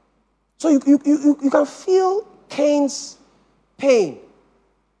 So you can feel Cain's pain.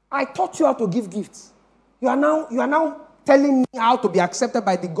 I taught you how to give gifts. You are now telling me how to be accepted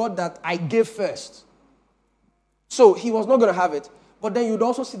by the God that I gave first. So he was not going to have it. But then you'd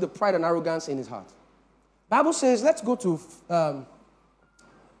also see the pride and arrogance in his heart. Bible says, let's go to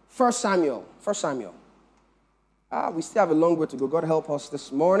 1 Samuel. 1 Samuel. We still have a long way to go. God help us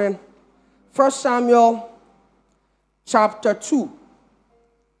this morning. 1 Samuel chapter 2.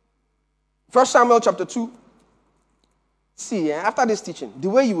 1 Samuel chapter 2. See, after this teaching, the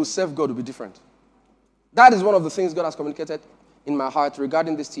way you will serve God will be different. That is one of the things God has communicated in my heart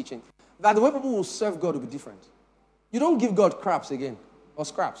regarding this teaching. That the way people will serve God will be different. You don't give God craps again, or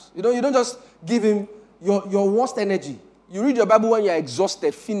scraps. You don't just give him your worst energy. You read your Bible when you're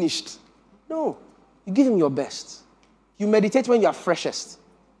exhausted, finished. No, you give him your best. You meditate when you are freshest.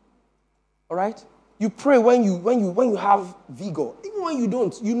 All right? You pray when you have vigor. Even when you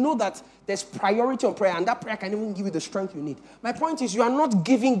don't, you know that there's priority on prayer, and that prayer can even give you the strength you need. My point is, you are not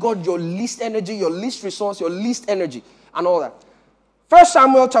giving God your least energy, your least resource, your least energy, and all that. 1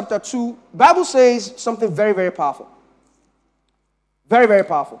 Samuel chapter 2, Bible says something very, very powerful. Very, very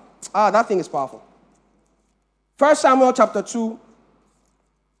powerful. That thing is powerful. 1 Samuel chapter 2.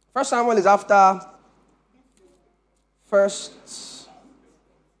 1 Samuel is after first.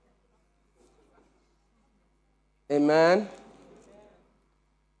 Amen.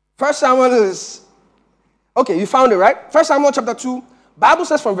 1 Samuel is, okay, you found it, right? 1 Samuel chapter 2. Bible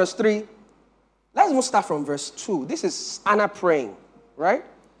says from verse 3. Let's even start from verse 2. This is Hannah praying, right?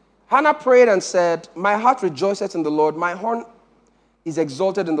 Hannah prayed and said, my heart rejoiceth in the Lord. My horn is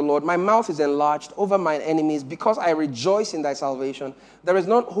exalted in the Lord. My mouth is enlarged over mine enemies, because I rejoice in thy salvation. There is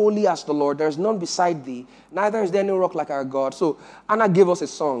none holy as the Lord. There is none beside thee. Neither is there any rock like our God. So Anna gave us a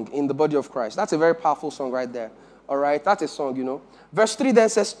song in the body of Christ. That's a very powerful song right there. All right? That's a song, you know. Verse 3 then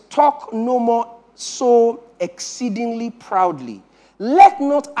says, talk no more so exceedingly proudly. Let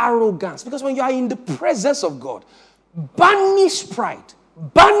not arrogance, because when you are in the presence of God, banish pride,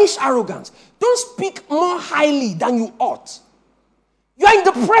 banish arrogance. Don't speak more highly than you ought. You are in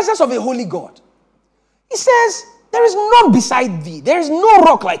the presence of a holy God. He says, there is none beside thee. There is no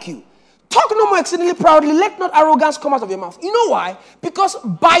rock like you. Talk no more exceedingly proudly. Let not arrogance come out of your mouth. You know why? Because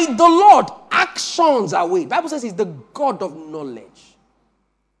by the Lord, actions are weighed. The Bible says he's the God of knowledge.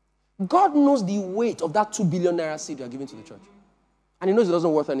 God knows the weight of that 2 billion naira seed you are giving to the church. And he knows it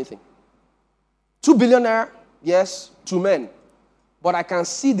doesn't worth anything. 2 billion naira, yes, to men. But I can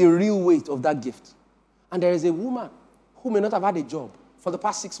see the real weight of that gift. And there is a woman who may not have had a job for the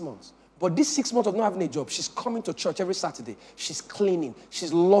past 6 months. But this 6 months of not having a job, she's coming to church every Saturday. She's cleaning.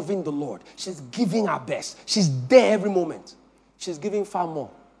 She's loving the Lord. She's giving her best. She's there every moment. She's giving far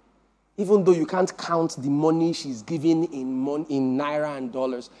more. Even though you can't count the money she's giving in naira and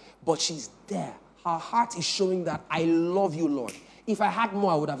dollars. But she's there. Her heart is showing that I love you, Lord. If I had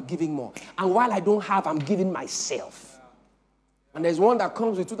more, I would have given more. And while I don't have, I'm giving myself. And there's one that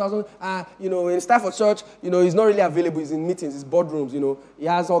comes with 2,000, in Stafford Church, he's not really available. He's in meetings, he's boardrooms, he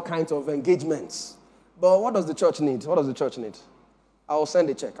has all kinds of engagements. But what does the church need? What does the church need? I'll send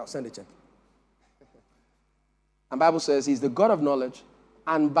a check. And the Bible says he's the God of knowledge,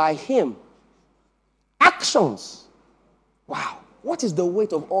 and by him, actions. Wow. What is the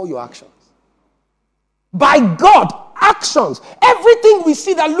weight of all your actions? By God, actions. Everything we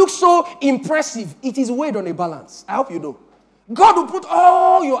see that looks so impressive, it is weighed on a balance. I hope you know. God will put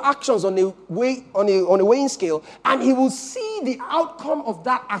all your actions on a weighing scale, and he will see the outcome of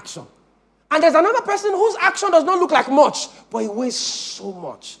that action. And there's another person whose action does not look like much, but it weighs so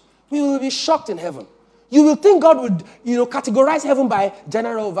much. We will be shocked in heaven. You will think God would, categorize heaven by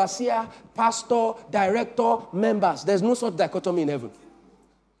general overseer, pastor, director, members. There's no such dichotomy in heaven.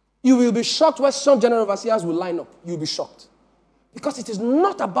 You will be shocked where some general overseers will line up. You'll be shocked. Because it is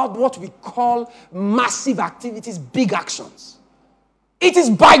not about what we call massive activities, big actions. It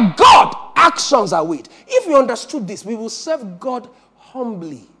is by God actions are weighed. If we understood this, we will serve God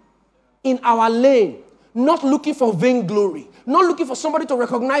humbly in our lane, not looking for vainglory, not looking for somebody to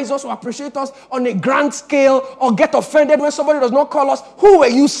recognize us or appreciate us on a grand scale or get offended when somebody does not call us. Who were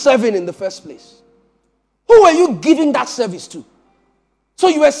you serving in the first place? Who were you giving that service to? So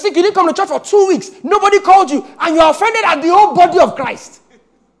you were sick, you didn't come to church for 2 weeks, nobody called you, and you're offended at the whole body of Christ.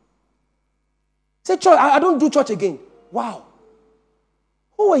 Say, church, I don't do church again. Wow.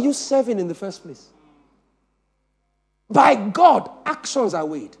 Who were you serving in the first place? By God, actions are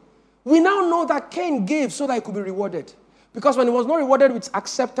weighed. We now know that Cain gave so that he could be rewarded. Because when he was not rewarded with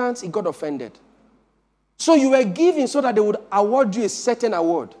acceptance, he got offended. So you were giving so that they would award you a certain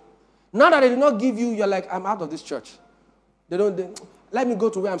award. Now that they did not give you, you're like, I'm out of this church. Let me go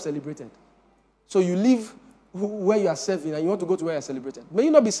to where I'm celebrated. So you leave where you are serving and you want to go to where you're celebrated. May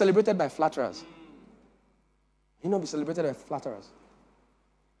you not be celebrated by flatterers. May you not be celebrated by flatterers.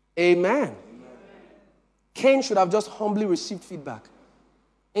 Amen. Cain should have just humbly received feedback.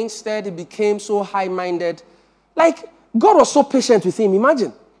 Instead, he became so high-minded. Like, God was so patient with him.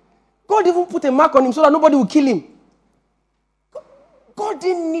 Imagine. God even put a mark on him so that nobody would kill him. God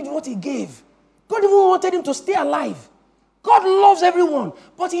didn't need what he gave. God even wanted him to stay alive. God loves everyone,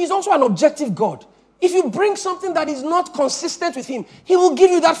 but he is also an objective God. If you bring something that is not consistent with him, he will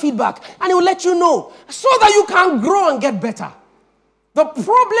give you that feedback and he will let you know so that you can grow and get better. The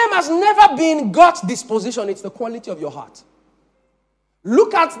problem has never been God's disposition, it's the quality of your heart.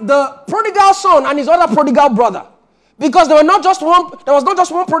 Look at the prodigal son and his other prodigal brother. Because there was not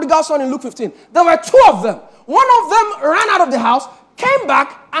just one prodigal son in Luke 15. There were two of them. One of them ran out of the house, came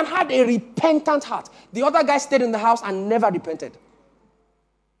back, and had a repentant heart. The other guy stayed in the house and never repented.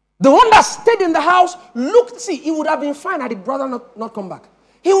 The one that stayed in the house he would have been fine had his brother not come back.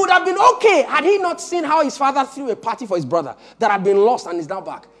 He would have been okay had he not seen how his father threw a party for his brother that had been lost and is now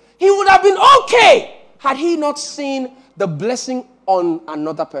back. He would have been okay had he not seen the blessing on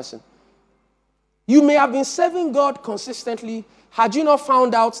another person. You may have been serving God consistently had you not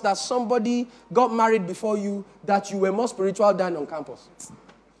found out that somebody got married before you, that you were more spiritual than on campus.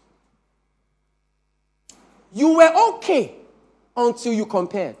 You were okay until you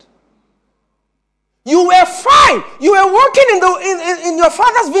compared. You were fine. You were working in your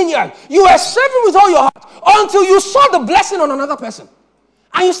father's vineyard. You were serving with all your heart until you saw the blessing on another person.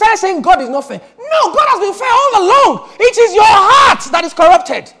 And you started saying God is not fair. No, God has been fair all along. It is your heart that is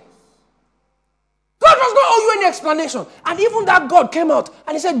corrupted. God does not owe you any explanation. And even that God came out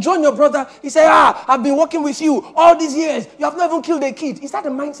and he said, John, your brother, he said, I've been working with you all these years. You have not even killed a kid. Is that the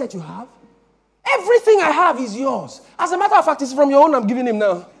mindset you have? Everything I have is yours. As a matter of fact, it's from your own I'm giving him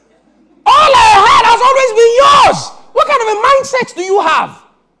now. All I had has always been yours. What kind of a mindset do you have?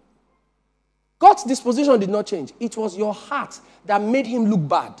 God's disposition did not change. It was your heart that made him look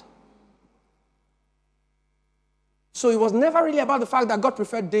bad. So it was never really about the fact that God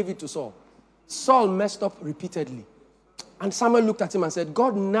preferred David to Saul. Saul messed up repeatedly. And Samuel looked at him and said,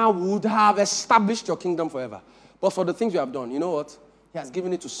 God now would have established your kingdom forever. But for the things you have done, you know what? He has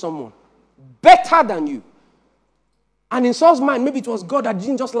given it to someone better than you. And in Saul's mind, maybe it was God that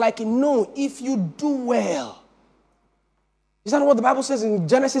didn't just like him. No, if you do well. Is that what the Bible says in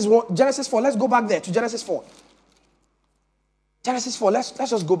Genesis 4? Let's go back there to Genesis 4. Genesis 4, let's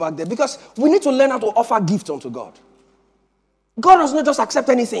just go back there. Because we need to learn how to offer gifts unto God. God does not just accept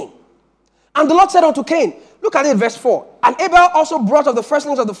anything. And the Lord said unto Cain, look at it, verse 4. And Abel also brought of the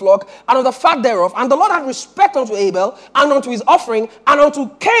firstlings of the flock, and of the fat thereof. And the Lord had respect unto Abel, and unto his offering. And unto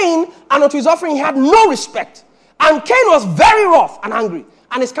Cain, and unto his offering, he had no respect. And Cain was very wroth and angry,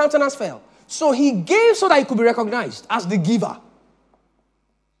 and his countenance fell. So he gave so that he could be recognized as the giver.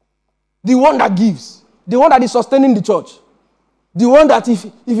 The one that gives. The one that is sustaining the church. The one that if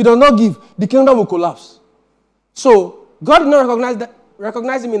he does not give, the kingdom will collapse. So God did not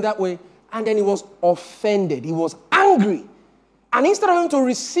recognize him in that way. And then he was offended. He was angry. And instead of him to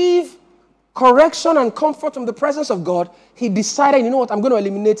receive correction and comfort from the presence of God, he decided, you know what, I'm going to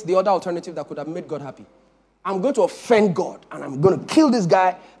eliminate the other alternative that could have made God happy. I'm going to offend God, and I'm going to kill this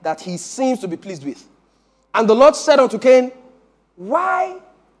guy that he seems to be pleased with. And the Lord said unto Cain, why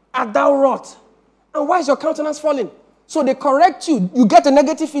art thou wroth? And why is your countenance falling? So they correct you. You get a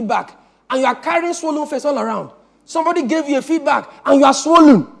negative feedback, and you are carrying swollen face all around. Somebody gave you a feedback, and you are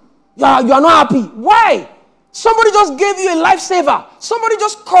swollen. You are not happy. Why? Somebody just gave you a lifesaver. Somebody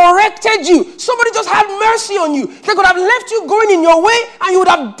just corrected you. Somebody just had mercy on you. They could have left you going in your way, and you would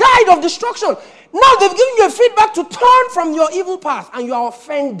have died of destruction. Now they've given you a feedback to turn from your evil path, and you are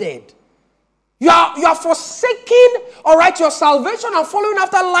offended. You are forsaking, all right, your salvation and following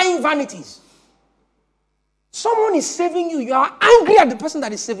after lying vanities. Someone is saving you. You are angry at the person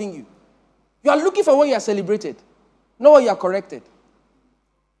that is saving you. You are looking for what you are celebrated, not what you are corrected.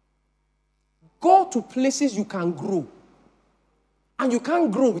 Go to places you can grow. And you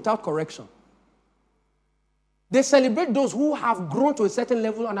can't grow without correction. They celebrate those who have grown to a certain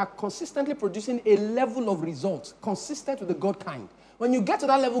level and are consistently producing a level of results consistent with the God kind. When you get to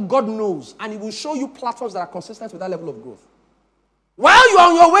that level, God knows, and He will show you platforms that are consistent with that level of growth. While you are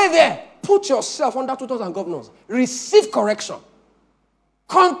on your way there, put yourself under tutors and governors. Receive correction.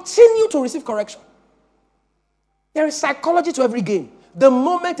 Continue to receive correction. There is psychology to every game. The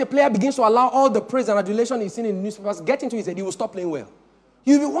moment a player begins to allow all the praise and adulation he's seen in the newspapers get into his head, he will stop playing well.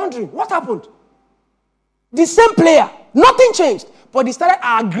 You'll be wondering, what happened? The same player, nothing changed. But he started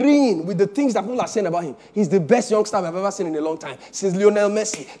agreeing with the things that people are saying about him. He's the best youngster I've ever seen in a long time. Since Lionel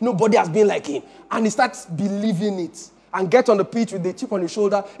Messi, nobody has been like him. And he starts believing it. And get on the pitch with the chip on his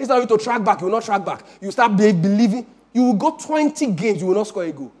shoulder. Instead of you to track back, you will not track back. You start believing. You will go 20 games, you will not score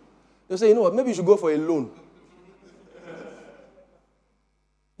a goal. You'll say, you know what, maybe you should go for a loan.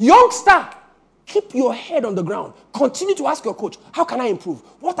 Youngster, keep your head on the ground. Continue to ask your coach, how can I improve?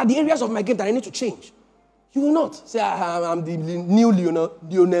 What are the areas of my game that I need to change? You will not say, I'm the new Lionel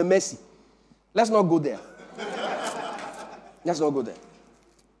Messi. Let's not go there. Let's not go there.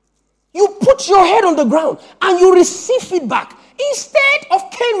 You put your head on the ground and you receive feedback. Instead of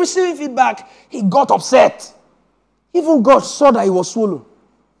Cain receiving feedback, he got upset. Even God saw that he was swollen.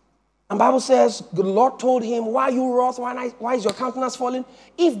 And the Bible says, the Lord told him, why are you wroth? Why is your countenance falling?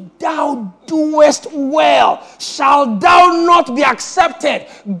 If thou doest well, shall thou not be accepted?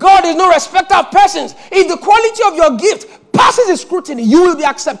 God is no respecter of persons. If the quality of your gift passes his scrutiny, you will be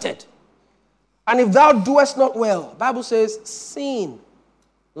accepted. And if thou doest not well, the Bible says, sin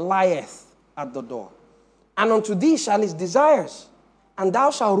lieth at the door. And unto thee shall his desires, and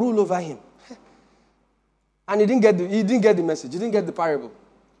thou shalt rule over him. And he didn't get the message. He didn't get the parable.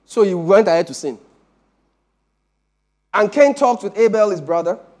 So he went ahead to sin. And Cain talked with Abel, his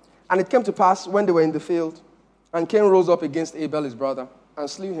brother. And it came to pass when they were in the field, and Cain rose up against Abel, his brother, and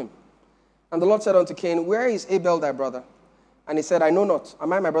slew him. And the Lord said unto Cain, where is Abel, thy brother? And he said, I know not.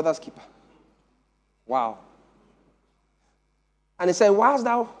 Am I my brother's keeper? Wow. And he said, what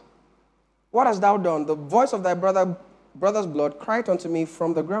hast thou done? The voice of thy brother's blood cried unto me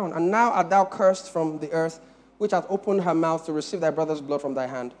from the ground. And now art thou cursed from the earth, which hath opened her mouth to receive thy brother's blood from thy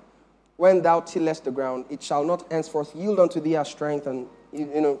hand. When thou tillest the ground, it shall not henceforth yield unto thee as strength. And,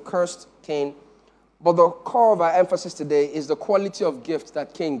 cursed Cain. But the core of our emphasis today is the quality of gift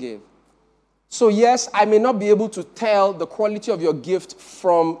that Cain gave. So yes, I may not be able to tell the quality of your gift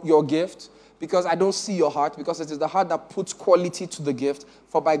from your gift, because I don't see your heart, because it is the heart that puts quality to the gift.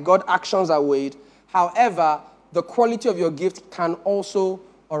 For by God, actions are weighed. However, the quality of your gift can also,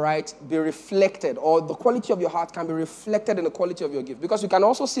 be reflected, or the quality of your heart can be reflected in the quality of your gift. Because you can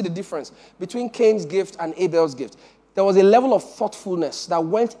also see the difference between Cain's gift and Abel's gift. there was a level of thoughtfulness that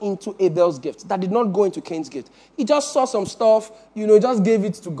went into Abel's gift that did not go into Cain's gift. He just saw some stuff, just gave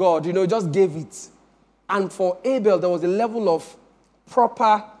it to God, just gave it. And for Abel, there was a level of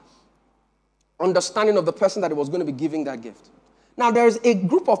proper understanding of the person that he was going to be giving that gift. Now, there's a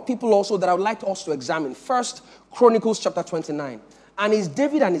group of people also that I would like us to examine. First, Chronicles chapter 29. And it's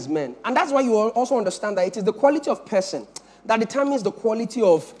David and his men. And that's why you also understand that it is the quality of person that determines the quality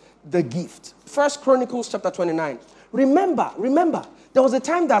of the gift. First Chronicles chapter 29. Remember, there was a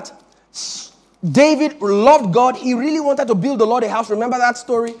time that David loved God. He really wanted to build the Lord a house. Remember that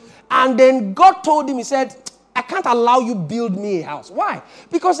story? And then God told him, he said, I can't allow you build me a house. Why?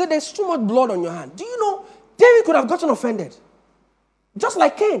 Because there's too much blood on your hand. Do you know, David could have gotten offended. Just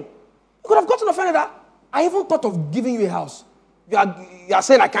like Cain. He could have gotten offended that I even thought of giving you a house. You are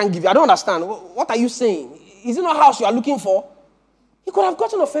saying I can't give you. I don't understand. What are you saying? Is it not a house you are looking for? He could have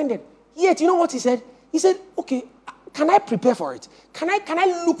gotten offended. Yet, you know what he said? He said, okay, can I prepare for it? Can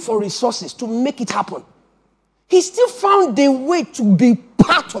I look for resources to make it happen? He still found a way to be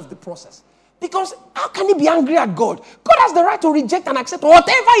part of the process. Because how can he be angry at God? God has the right to reject and accept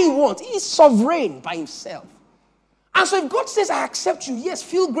whatever he wants. He is sovereign by himself. And so if God says, I accept you, yes,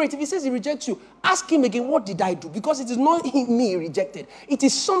 feel great. If he says he rejects you, ask him again, what did I do? Because it is not me he rejected. It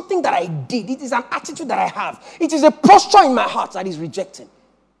is something that I did. It is an attitude that I have. It is a posture in my heart that is rejecting.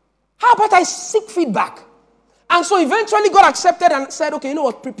 How about I seek feedback? And so eventually God accepted and said, okay, you know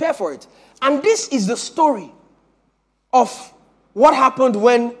what, prepare for it. And this is the story of what happened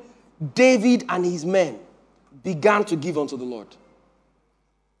when David and his men began to give unto the Lord.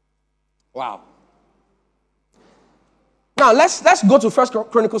 Wow. Now, let's go to 1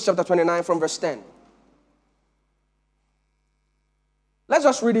 Chronicles chapter 29 from verse 10. Let's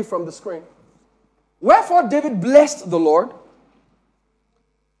just read it from the screen. Wherefore David blessed the Lord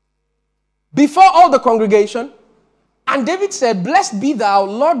before all the congregation. And David said, Blessed be thou,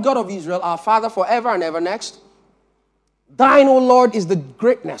 Lord God of Israel, our Father, forever and ever. Next. Thine, O Lord, is the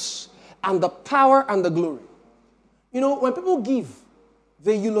greatness and the power and the glory. You know, when people give,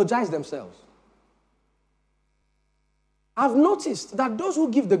 they eulogize themselves. I've noticed that those who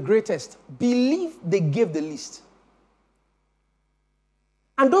give the greatest believe they gave the least.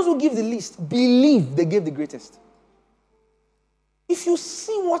 And those who give the least believe they gave the greatest. If you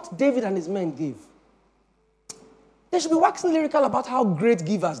see what David and his men gave, they should be waxing lyrical about how great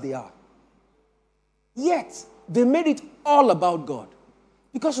givers they are. Yet, they made it all about God.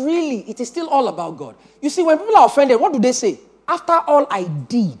 Because really, it is still all about God. You see, when people are offended, what do they say? After all I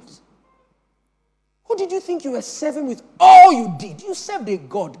did. Who did you think you were serving with all you did? You served a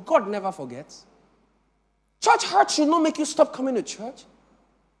God. God never forgets. Church hurt should not make you stop coming to church.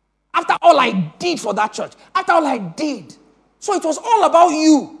 After all I did for that church. After all I did. So it was all about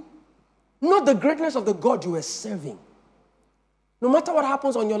you. Not the greatness of the God you were serving. No matter what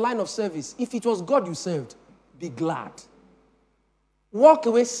happens on your line of service, if it was God you served, be glad. Walk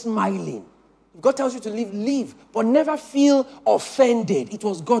away smiling. If God tells you to leave, leave. But never feel offended. It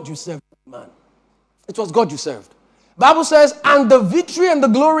was God you served, man. It was God you served. Bible says, and the victory and the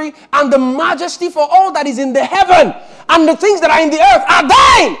glory and the majesty for all that is in the heaven and the things that are in the earth are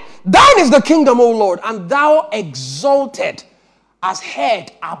thine. Thine is the kingdom, O Lord, and thou exalted as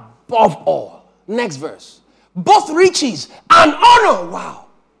head above all. Next verse. Both riches and honor. Wow.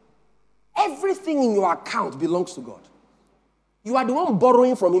 Everything in your account belongs to God. You are the one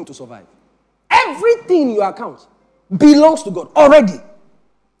borrowing from him to survive. Everything in your account belongs to God already.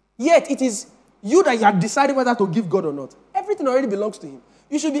 Yet it is you that you have decided whether to give God or not. Everything already belongs to him.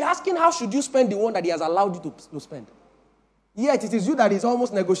 You should be asking, how should you spend the one that he has allowed you to spend? Yet it is you that is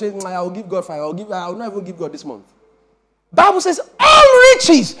almost negotiating, I will give God 5, I will not even give God this month. Bible says, all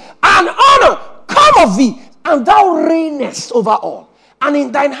riches and honor come of thee, and thou reignest over all. And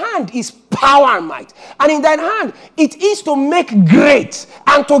in thine hand is power and might. And in thine hand it is to make great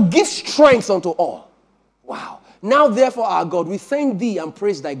and to give strength unto all. Wow. Now therefore, our God, we thank thee and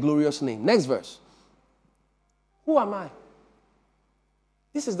praise thy glorious name. Next verse. Who am I?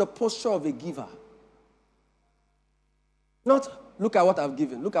 This is the posture of a giver. Not, look at what I've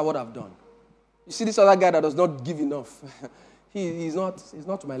given. Look at what I've done. You see this other guy that does not give enough. He's not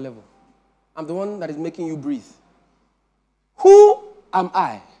to my level. I'm the one that is making you breathe. Who am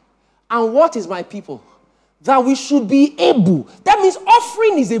I? And what is my people? That we should be able. That means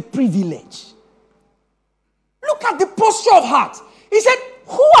offering is a privilege. Look at the posture of heart. He said,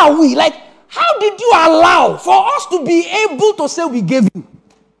 who are we? Like, how did you allow for us to be able to say we gave you?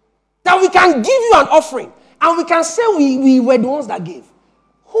 That we can give you an offering. And we can say we were the ones that gave.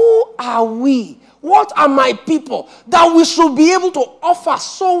 Who are we? What are my people? That we should be able to offer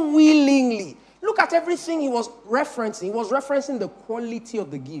so willingly. Look at everything he was referencing. He was referencing the quality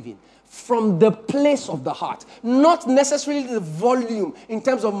of the giving from the place of the heart, not necessarily the volume in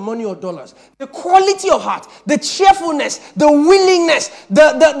terms of money or dollars. The quality of heart, the cheerfulness, the willingness,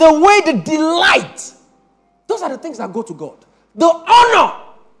 the way, the delight. Those are the things that go to God. The honor,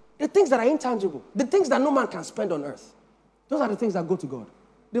 the things that are intangible, the things that no man can spend on earth. Those are the things that go to God.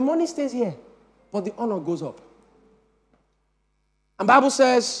 The money stays here, but the honor goes up. And the Bible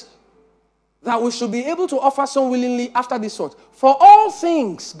says that we should be able to offer some willingly after this sort. For all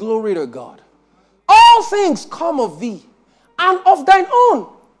things, glory to God. All things come of thee, and of thine own.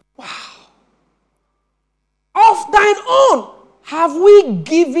 Wow. Of thine own have we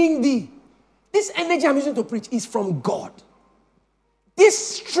given thee. This energy I'm using to preach is from God.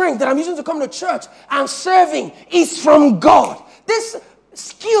 This strength that I'm using to come to church and serving is from God. This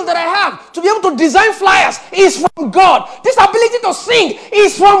skill that I have to be able to design flyers is from God. This ability to sing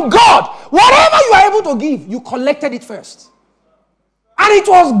is from God. Whatever you are able to give, you collected it first. And it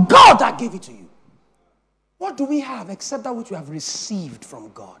was God that gave it to you. What do we have except that which we have received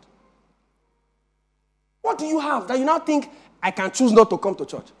from God? What do you have that you now think, I can choose not to come to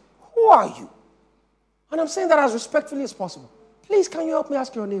church? Who are you? And I'm saying that as respectfully as possible. Please, can you help me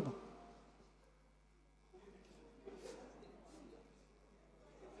ask your neighbor?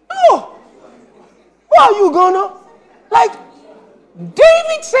 No. Who are you, Ghana? Like,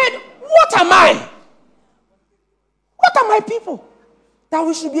 David said, what am I? What are my people that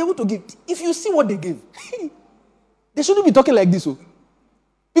we should be able to give? If you see what they give, they shouldn't be talking like this. Oh.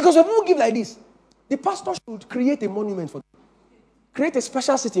 Because when people give like this, the pastor should create a monument for them. Create a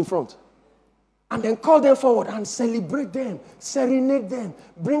special seat in front. And then call them forward and celebrate them, serenade them,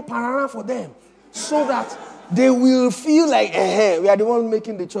 bring parara for them, so that they will feel like, we are the one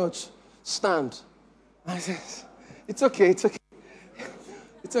making the church stand. I said, it's okay, it's okay.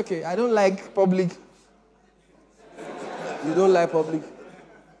 It's okay. I don't like public. You don't like public.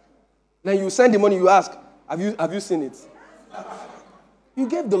 Then you send the money, you ask, have you seen it? You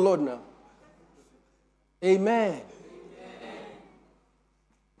gave the Lord now. Amen.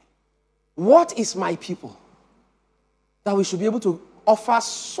 What is my people that we should be able to offer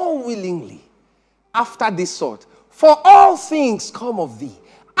so willingly after this sort? For all things come of thee,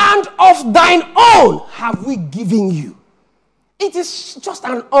 and of thine own have we given you. It is just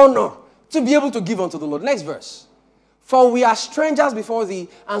an honor to be able to give unto the Lord. Next verse. For we are strangers before thee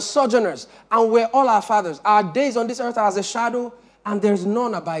and sojourners, and we're all our fathers. Our days on this earth are as a shadow, and there is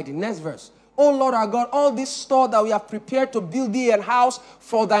none abiding. Next verse. O Lord our God, all this store that we have prepared to build thee an house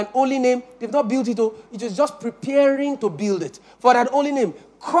for thine holy name, they've not built it, it is just preparing to build it. For thine holy name,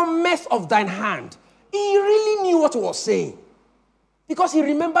 cometh of thine hand. He really knew what he was saying. Because he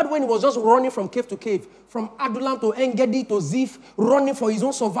remembered when he was just running from cave to cave, from Adullam to Engedi to Ziph, running for his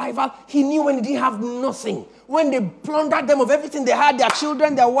own survival. He knew when he didn't have nothing. When they plundered them of everything they had, their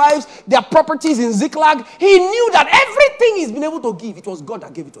children, their wives, their properties in Ziklag, he knew that everything he's been able to give, it was God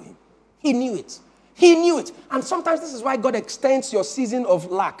that gave it to him. He knew it. He knew it. And sometimes this is why God extends your season of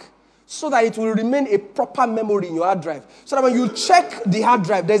lack, so that it will remain a proper memory in your hard drive. So that when you check the hard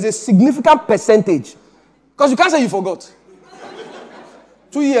drive, there's a significant percentage. Because you can't say you forgot.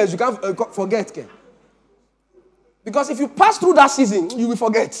 2 years, you can't forget. Okay? Because if you pass through that season, you will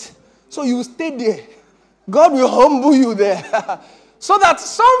forget. So you will stay there. God will humble you there. So that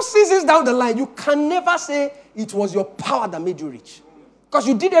some seasons down the line, you can never say it was your power that made you rich. Because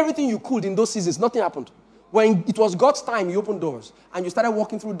you did everything you could in those seasons. Nothing happened. When it was God's time, you opened doors. And you started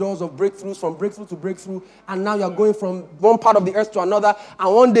walking through doors of breakthroughs, from breakthrough to breakthrough. And now you're going from one part of the earth to another.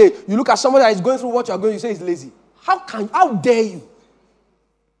 And one day, you look at somebody that is going through what you're going, you say he's lazy. How dare you?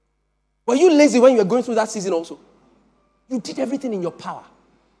 Were you lazy when you were going through that season also? You did everything in your power.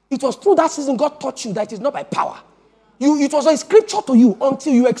 It was through that season God taught you that it is not by power. It was a scripture to you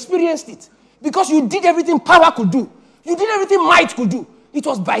until you experienced it. Because you did everything power could do. You did everything might could do. It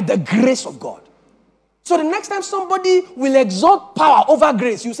was by the grace of God. So the next time somebody will exalt power over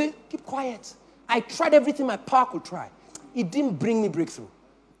grace, you say, keep quiet. I tried everything my power could try. It didn't bring me breakthrough.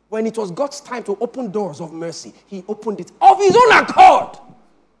 When it was God's time to open doors of mercy, he opened it of his own accord.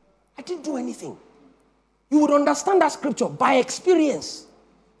 I didn't do anything. You would understand that scripture by experience.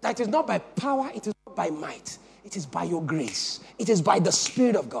 That it is not by power, it is not by might. It is by your grace. It is by the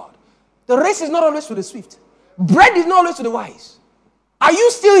Spirit of God. The race is not always to the swift. Bread is not always to the wise. Are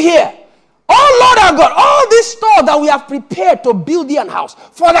you still here? Oh Lord our God, all this store that we have prepared to build thee an house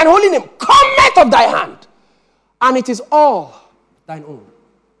for thine holy name, cometh of thy hand. And it is all thine own.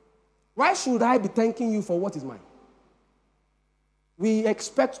 Why should I be thanking you for what is mine? We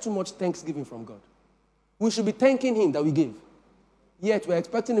expect too much thanksgiving from God. We should be thanking him that we give. Yet we're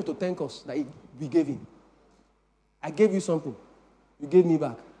expecting him to thank us that we gave him. I gave you something. You gave me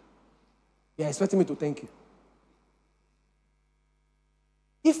back. You're expecting me to thank you.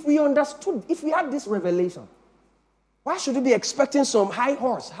 If we understood, if we had this revelation, why should we be expecting some high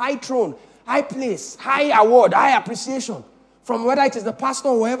horse, high throne, high place, high award, high appreciation from whether it is the pastor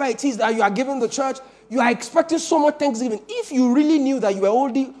or whoever it is that you are giving the church? You are expecting so much thanksgiving. If you really knew that you were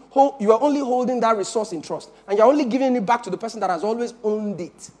only holding that resource in trust and you're only giving it back to the person that has always owned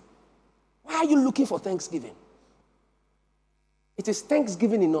it, why are you looking for thanksgiving? It is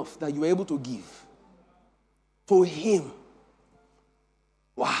thanksgiving enough that you are able to give to him.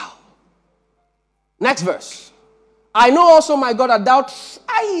 Wow. Next verse. I know also, my God, that thou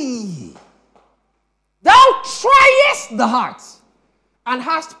triest the heart and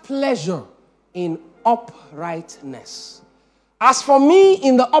hast pleasure in uprightness. As for me,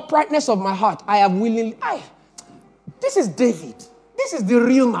 in the uprightness of my heart, I have willingly... This is David. This is the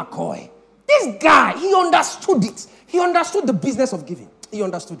real McCoy. This guy, he understood it. He understood the business of giving. He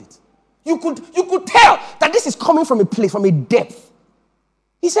understood it. You could tell that this is coming from a place, from a depth.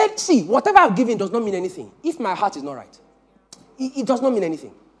 He said, see, whatever I've given does not mean anything if my heart is not right. It does not mean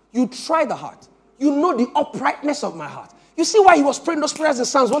anything. You try the heart. You know the uprightness of my heart. You see why he was praying those prayers in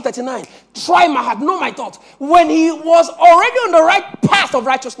Psalms 139. Try my heart, know my thoughts. When he was already on the right path of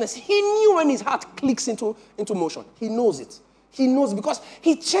righteousness, he knew when his heart clicks into motion. He knows it. He knows because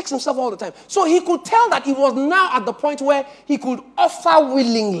he checks himself all the time. So he could tell that he was now at the point where he could offer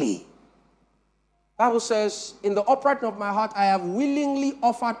willingly. The Bible says, in the uprightness of my heart, I have willingly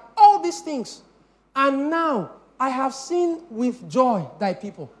offered all these things. And now I have seen with joy thy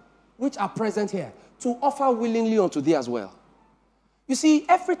people, which are present here, to offer willingly unto thee as well. You see,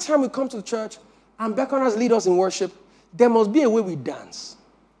 every time we come to the church and beckoners lead us in worship, there must be a way we dance.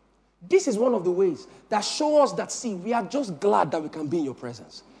 This is one of the ways that show us that, see, we are just glad that we can be in your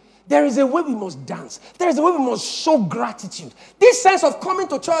presence. There is a way we must dance. There is a way we must show gratitude. This sense of coming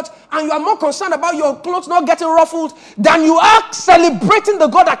to church and you are more concerned about your clothes not getting ruffled than you are celebrating the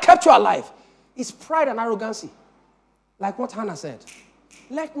God that kept you alive. It's pride and arrogancy. Like what Hannah said.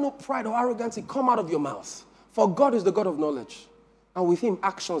 Let no pride or arrogancy come out of your mouth. For God is the God of knowledge. And with him,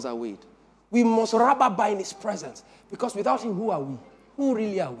 actions are weighed. We must rabba in his presence. Because without him, who are we? Who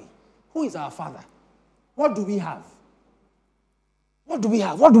really are we? Who is our Father? What do we have? What do we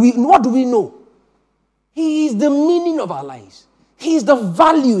have? What do we know? He is the meaning of our lives. He is the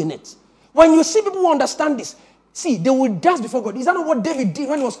value in it. When you see people who understand this, see, they will dance before God. Is that not what David did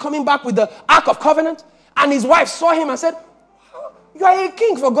when he was coming back with the Ark of Covenant? And his wife saw him and said, you are a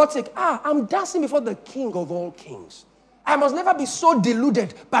king for God's sake. I'm dancing before the King of all kings. I must never be so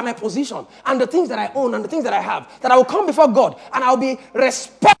deluded by my position and the things that I own and the things that I have that I will come before God and I'll be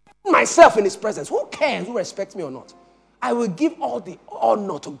respecting myself in his presence. Who cares who respects me or not? I will give all the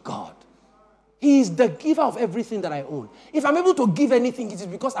honor to God. He is the giver of everything that I own. If I'm able to give anything, it is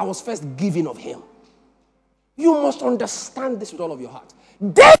because I was first giving of him. You must understand this with all of your heart.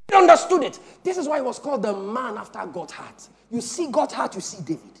 David understood it. This is why he was called the man after God's heart. You see God's heart, you see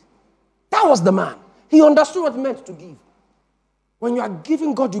David. That was the man. He understood what it meant to give. When you are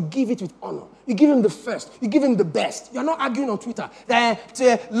giving God, you give it with honor. You give him the first. You give him the best. You're not arguing on Twitter. The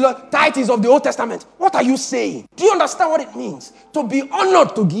tithes of the Old Testament. What are you saying? Do you understand what it means to be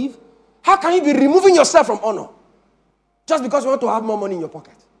honored to give? How can you be removing yourself from honor? Just because you want to have more money in your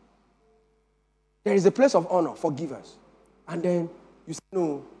pocket. There is a place of honor for givers. And then you say,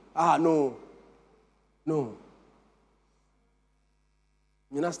 no.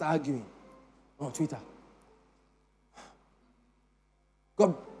 You not start arguing on Twitter.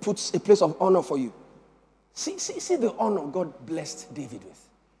 God puts a place of honor for you. See the honor God blessed David with.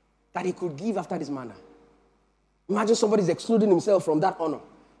 That he could give after this manner. Imagine somebody is excluding himself from that honor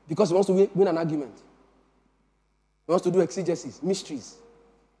because he wants to win an argument. He wants to do exegesis, mysteries.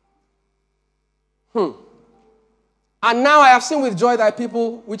 And now I have seen with joy thy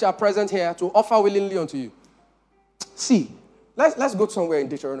people which are present here to offer willingly unto you. See, let's go somewhere in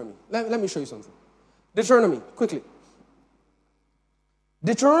Deuteronomy. Let me show you something. Deuteronomy, quickly.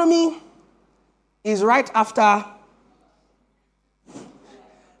 Deuteronomy is right after.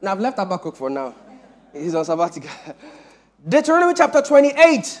 Now I've left Habakkuk for now. He's on sabbatical. Deuteronomy chapter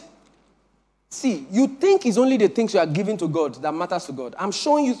 28. See, you think it's only the things you are giving to God that matters to God. I'm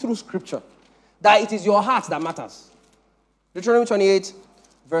showing you through scripture that it is your heart that matters. Deuteronomy 28,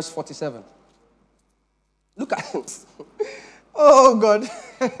 verse 47. Look at it. Oh, God.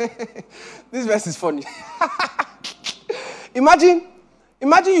 This verse is funny. Imagine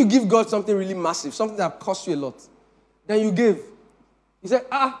you give God something really massive, something that costs you a lot. Then you give. He said,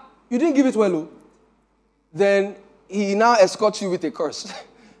 you didn't give it well. Then he now escorts you with a curse.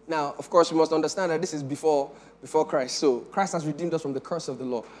 Now, of course, we must understand that this is before Christ. So Christ has redeemed us from the curse of the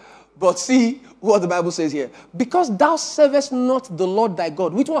law. But see what the Bible says here. Because thou servest not the Lord thy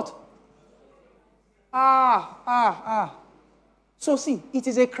God. With what? So see, it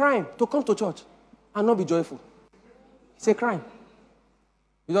is a crime to come to church and not be joyful. It's a crime.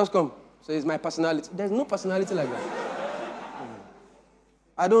 You just come. So it's my personality. There's no personality like that.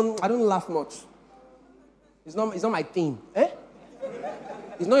 I don't laugh much. It's not my thing. Eh?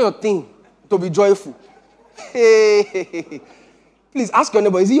 It's not your thing to be joyful. Hey. Please ask your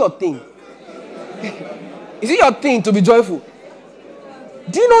neighbor, is it your thing? Is it your thing to be joyful?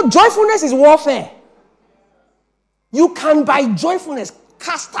 Do you know joyfulness is warfare? You can, by joyfulness,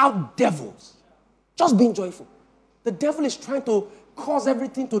 cast out devils. Just being joyful. The devil is trying to cause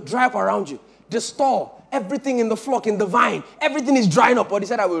everything to dry up around you. The store, everything in the flock, in the vine, everything is drying up. But he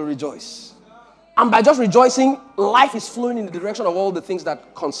said, I will rejoice. And by just rejoicing, life is flowing in the direction of all the things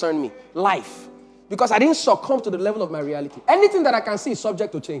that concern me. Life. Because I didn't succumb to the level of my reality. Anything that I can see is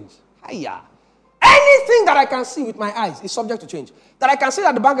subject to change. Hiya. Anything that I can see with my eyes is subject to change. That I can see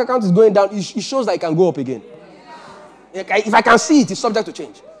that the bank account is going down, it shows that it can go up again. If I can see it, it's subject to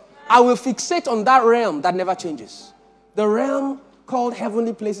change. I will fixate on that realm that never changes. The realm called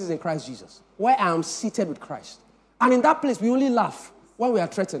heavenly places in Christ Jesus, where I am seated with Christ. And in that place, we only laugh when we are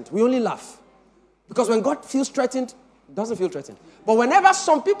threatened. We only laugh. Because when God feels threatened, he doesn't feel threatened. But whenever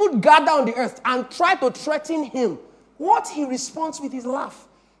some people gather on the earth and try to threaten him, what he responds with is laugh.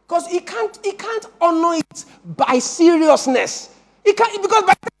 Because he can't honor it by seriousness. Because by the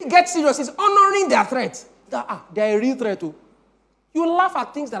time he gets serious, he's honoring their threat. They're a real threat too. You laugh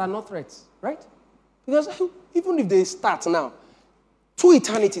at things that are not threats, right? Because even if they start now, 2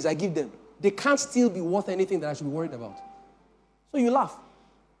 eternities I give them, they can't still be worth anything that I should be worried about. So you laugh.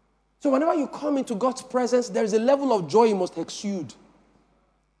 So whenever you come into God's presence, there is a level of joy you must exude.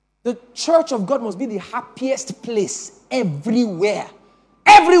 The church of God must be the happiest place everywhere.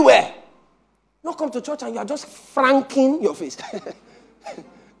 Everywhere. Not come to church and you are just franking your face.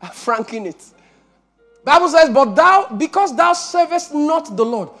 Franking it. Bible says, but because thou servest not the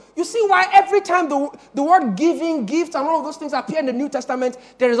Lord. You see why every time the word giving, gift, and all of those things appear in the New Testament,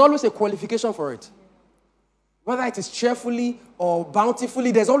 there is always a qualification for it. Whether it is cheerfully or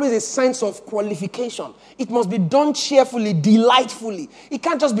bountifully, there's always a sense of qualification. It must be done cheerfully, delightfully. It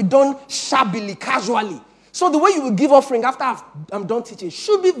can't just be done shabbily, casually. So the way you will give offering after I'm done teaching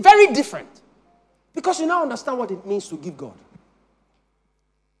should be very different. Because you now understand what it means to give God.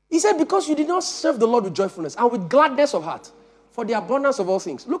 He said, because you did not serve the Lord with joyfulness and with gladness of heart for the abundance of all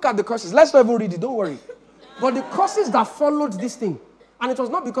things. Look at the curses. Let's not even read it, don't worry. But the curses that followed this thing, and it was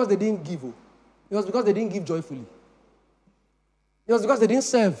not because they didn't give. It was because they didn't give joyfully. It was because they didn't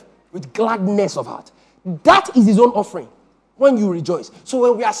serve with gladness of heart. That is his own offering when you rejoice. So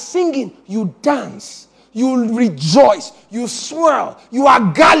when we are singing, you dance, you rejoice, you swirl, you are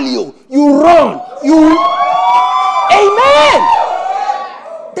Galileo, you run, Amen!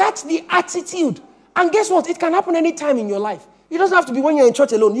 That's the attitude. And guess what? It can happen anytime in your life. It doesn't have to be when you're in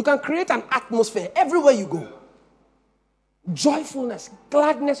church alone. You can create an atmosphere everywhere you go. Joyfulness,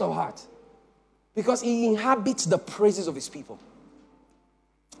 gladness of heart. Because he inhabits the praises of his people.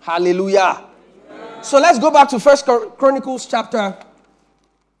 Hallelujah. Yeah. So let's go back to 1 Chronicles chapter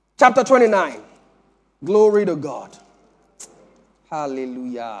 29. Glory to God.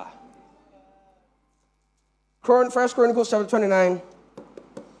 Hallelujah. 1 Chronicles chapter 29.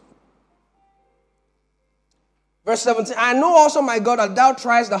 Verse 17. I know also, my God, that thou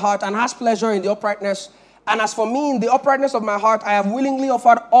triest the heart and hast pleasure in the uprightness. And as for me, in the uprightness of my heart, I have willingly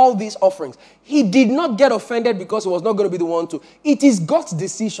offered all these offerings. He did not get offended because he was not going to be the one to. It is God's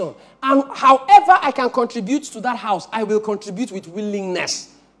decision. And however I can contribute to that house, I will contribute with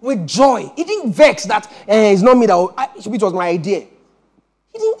willingness, with joy. He didn't vex that it's not me which was my idea.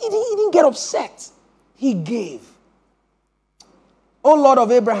 He didn't get upset. He gave. O Lord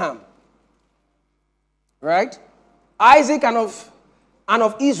of Abraham, right? Isaac and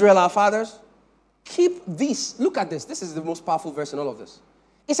of Israel, our fathers. Keep this. Look at this. This is the most powerful verse in all of this.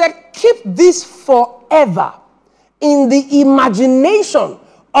 He said, keep this forever in the imagination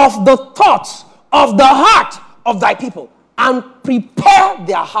of the thoughts of the heart of thy people, and prepare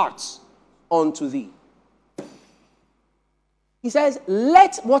their hearts unto thee. He says,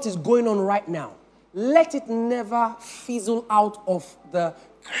 let what is going on right now, let it never fizzle out of the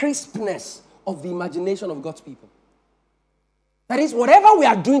crispness of the imagination of God's people. That is, whatever we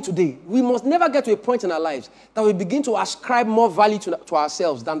are doing today, we must never get to a point in our lives that we begin to ascribe more value to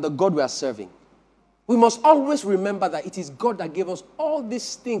ourselves than the God we are serving. We must always remember that it is God that gave us all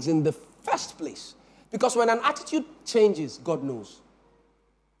these things in the first place. Because when an attitude changes, God knows.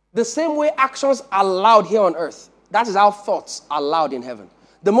 The same way actions are loud here on earth, that is how thoughts are loud in heaven.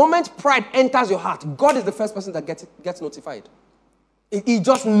 The moment pride enters your heart, God is the first person that gets notified. He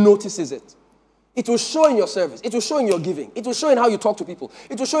just notices it. It will show in your service. It will show in your giving. It will show in how you talk to people.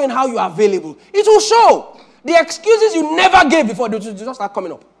 It will show in how you are available. It will show. The excuses you never gave before, they will just start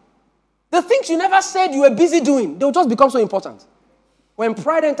coming up. The things you never said you were busy doing, they will just become so important. When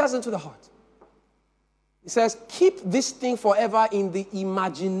pride enters into the heart, it says, keep this thing forever in the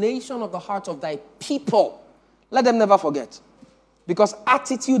imagination of the heart of thy people. Let them never forget. Because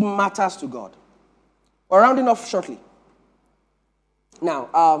attitude matters to God. We're rounding off shortly.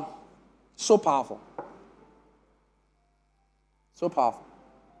 Now, so powerful. So powerful.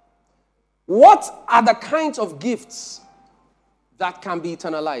 What are the kinds of gifts that can be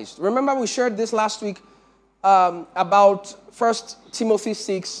eternalized? Remember we shared this last week about 1 Timothy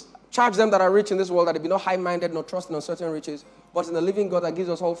 6. Charge them that are rich in this world that they be not high-minded, nor trust in uncertain riches, but in the living God that gives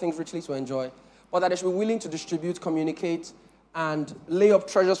us all things richly to enjoy. But that they should be willing to distribute, communicate, and lay up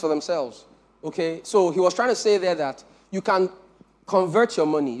treasures for themselves. Okay? So he was trying to say there that you can convert your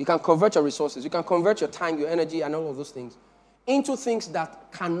money, you can convert your resources, you can convert your time, your energy, and all of those things into things that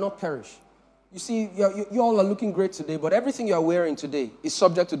cannot perish. You see, you all are looking great today, but everything you are wearing today is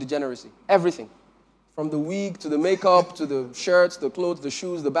subject to degeneracy. Everything. From the wig, to the makeup, to the shirts, the clothes, the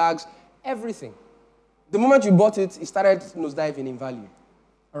shoes, the bags, everything. The moment you bought it, it started nosediving in value.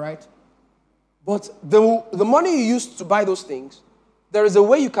 All right? But the money you used to buy those things, there is a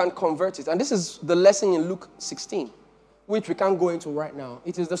way you can convert it. And this is the lesson in Luke 16, which we can't go into right now.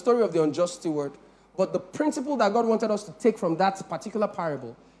 It is the story of the unjust steward. But the principle that God wanted us to take from that particular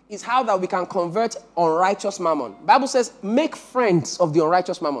parable is how that we can convert unrighteous mammon. The Bible says, make friends of the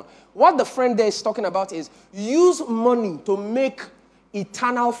unrighteous mammon. What the friend there is talking about is use money to make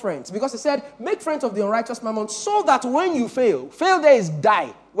eternal friends. Because he said, make friends of the unrighteous mammon so that when you fail there is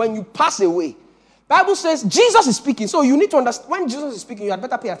die, when you pass away. Bible says Jesus is speaking, so you need to understand, when Jesus is speaking, you had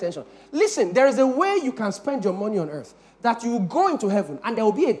better pay attention. Listen, there is a way you can spend your money on earth, that you go into heaven, and there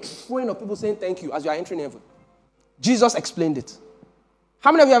will be a train of people saying thank you as you are entering heaven. Jesus explained it.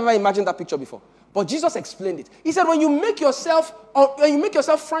 How many of you have ever imagined that picture before? But Jesus explained it. He said, when you make yourself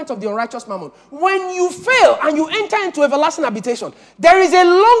friends of the unrighteous mammon, when you fail and you enter into everlasting habitation, there is a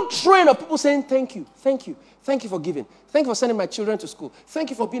long train of people saying, thank you, thank you, thank you for giving, thank you for sending my children to school,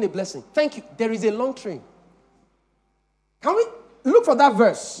 thank you for being a blessing, thank you. There is a long train. Can we look for that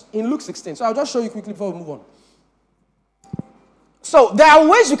verse in Luke 16? So I'll just show you quickly before we move on. So there are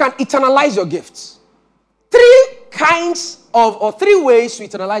ways you can eternalize your gifts. Three ways to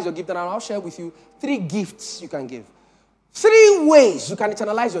eternalize your gift, and I'll share with you 3 gifts you can give. 3 ways you can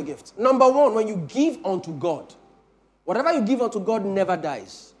eternalize your gift. Number 1, when you give unto God. Whatever you give unto God never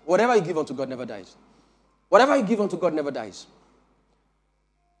dies. Whatever you give unto God never dies. Whatever you give unto God never dies.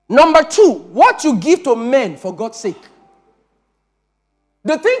 Number 2, what you give to men for God's sake.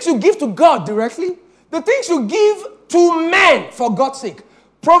 The things you give to God directly, the things you give to men for God's sake.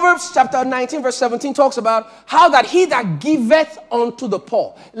 Proverbs chapter 19 verse 17 talks about how that he that giveth unto the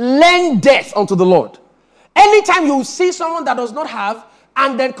poor lendeth unto the Lord. Anytime you see someone that does not have,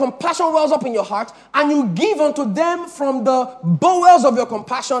 and then compassion wells up in your heart, and you give unto them from the bowels of your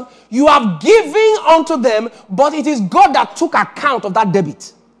compassion, you have given unto them, but it is God that took account of that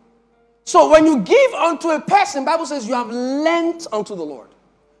debit. So when you give unto a person, the Bible says you have lent unto the Lord.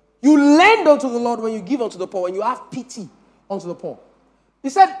 You lend unto the Lord when you give unto the poor, when you have pity unto the poor. He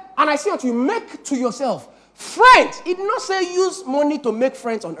said, and I say unto you, make to yourself friends. He did not say use money to make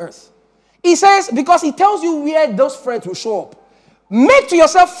friends on earth. He says, because he tells you where those friends will show up. Make to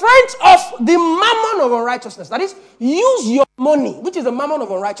yourself friends of the mammon of unrighteousness. That is, use your money, which is the mammon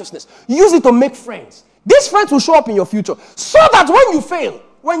of unrighteousness. Use it to make friends. These friends will show up in your future. So that when you fail,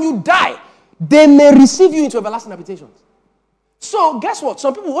 when you die, they may receive you into everlasting habitations. So guess what?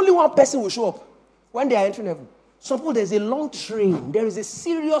 Some people, only one person will show up when they are entering heaven. Some people, there's a long train. There is a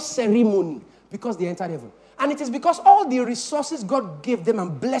serious ceremony because they entered heaven. And it is because all the resources God gave them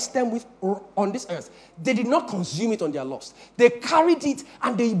and blessed them with on this earth, they did not consume it on their loss. They carried it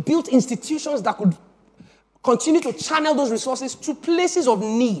and they built institutions that could continue to channel those resources to places of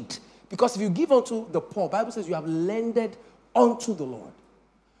need. Because if you give unto the poor, the Bible says you have lended unto the Lord.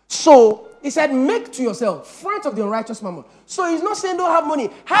 So, he said, make to yourself friends of the unrighteous mammon. So he's not saying don't have money.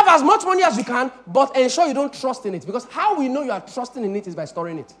 Have as much money as you can, but ensure you don't trust in it. Because how we know you are trusting in it is by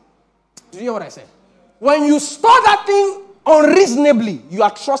storing it. Do you hear what I said? When you store that thing unreasonably, you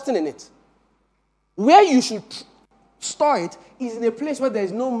are trusting in it. Where you should store it is in a place where there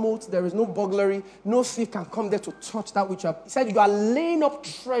is no moat, there is no burglary, no thief can come there to touch that which you have. He said you are laying up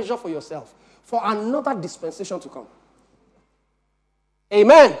treasure for yourself for another dispensation to come.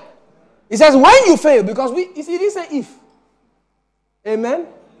 Amen. He says, when you fail, because he didn't say if. Amen.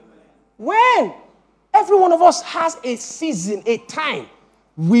 When every one of us has a season, a time,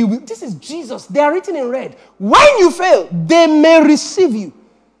 this is Jesus. They are written in red. When you fail, they may receive you.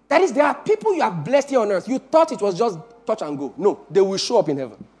 That is, there are people you have blessed here on earth. You thought it was just touch and go. No, they will show up in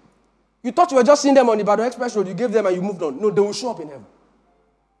heaven. You thought you were just seeing them on the Ibadan Express Road. You gave them and you moved on. No, they will show up in heaven.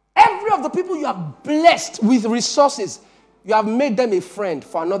 Every of the people you have blessed with resources, you have made them a friend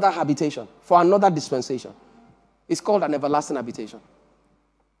for another habitation, for another dispensation. It's called an everlasting habitation.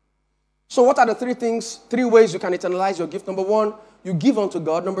 So what are the three ways you can eternalize your gift? Number one, you give unto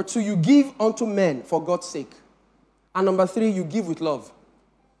God. Number two, you give unto men for God's sake. And number three, you give with love.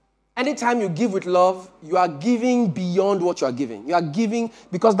 Anytime you give with love, you are giving beyond what you are giving. You are giving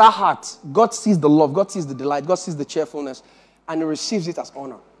because that heart, God sees the love, God sees the delight, God sees the cheerfulness, and He receives it as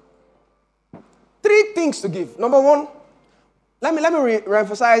honor. 3 things to give. Number one, let me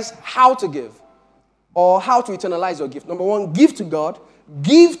re-emphasize how to give or how to eternalize your gift. Number one, give to God,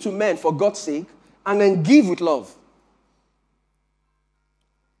 give to men for God's sake, and then give with love.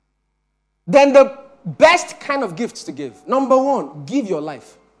 Then the best kind of gifts to give. Number one, give your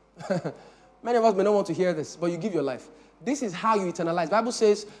life. Many of us may not want to hear this, but you give your life. This is how you eternalize. The Bible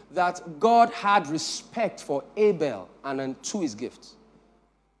says that God had respect for Abel and then to his gifts.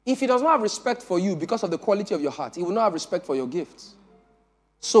 If he does not have respect for you because of the quality of your heart, he will not have respect for your gifts.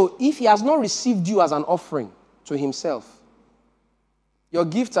 So if he has not received you as an offering to himself, your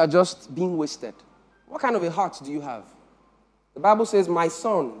gifts are just being wasted. What kind of a heart do you have? The Bible says, my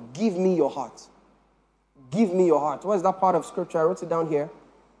son, give me your heart. Give me your heart. What is that part of scripture? I wrote it down here.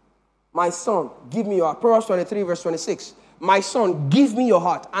 My son, give me your heart. Proverbs 23, verse 26. My son, give me your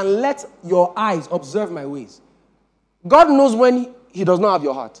heart and let your eyes observe my ways. God knows when he does not have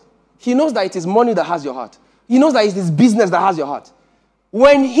your heart. He knows that it is money that has your heart. He knows that it is business that has your heart.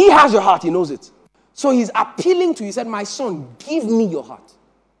 When he has your heart, he knows it. So he's appealing to you. He said, my son, give me your heart.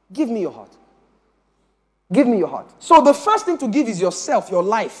 Give me your heart. Give me your heart. So the first thing to give is yourself, your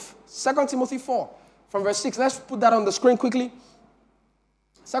life. 2 Timothy 4 from verse 6. Let's put that on the screen quickly.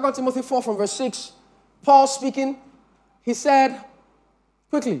 2 Timothy 4 from verse 6. Paul speaking. He said,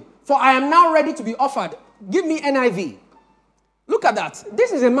 quickly, for I am now ready to be offered. Give me NIV. Look at that.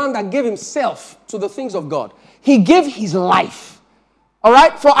 This is a man that gave himself to the things of God. He gave his life. All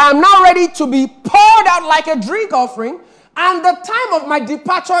right? For I am now ready to be poured out like a drink offering, and the time of my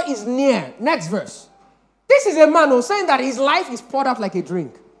departure is near. Next verse. This is a man who's saying that his life is poured out like a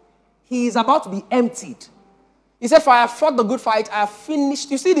drink. He is about to be emptied. He said, for I have fought the good fight, I have finished.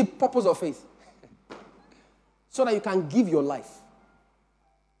 You see the purpose of faith? So that you can give your life.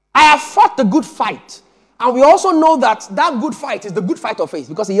 I have fought the good fight. And we also know that that good fight is the good fight of faith,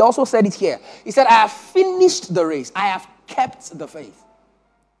 because he also said it here. He said, I have finished the race. I have kept the faith.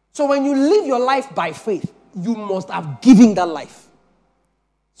 So when you live your life by faith, you must have given that life.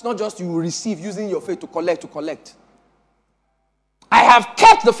 It's not just you receive using your faith to collect. I have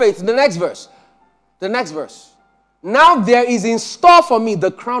kept the faith. The next verse. The next verse. Now there is in store for me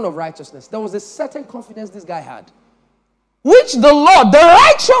the crown of righteousness. There was a certain confidence this guy had, which the Lord, the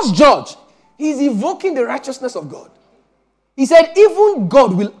righteous judge, he's evoking the righteousness of God. He said, even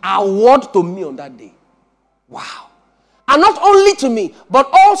God will award to me on that day. Wow. And not only to me, but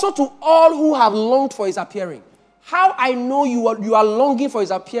also to all who have longed for his appearing. How I know you are longing for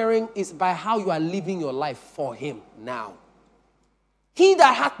his appearing is by how you are living your life for him now. He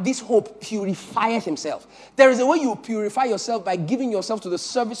that hath this hope purifieth himself. There is a way you purify yourself by giving yourself to the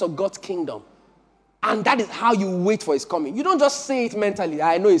service of God's kingdom. And that is how you wait for his coming. You don't just say it mentally,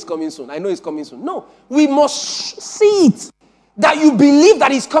 I know he's coming soon. I know he's coming soon. No, we must see it. That you believe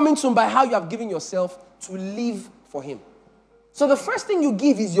that he's coming soon by how you have given yourself to live for him. So the first thing you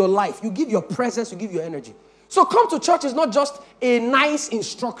give is your life. You give your presence, you give your energy. So come to church is not just a nice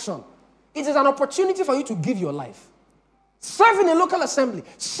instruction. It is an opportunity for you to give your life. Serve in a local assembly,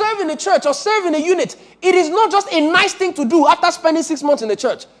 serve in a church, or serve in a unit. It is not just a nice thing to do after spending 6 months in the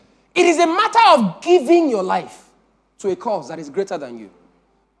church. It is a matter of giving your life to a cause that is greater than you.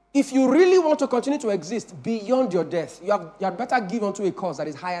 If you really want to continue to exist beyond your death, you had better give unto a cause that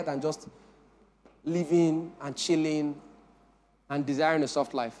is higher than just living and chilling and desiring a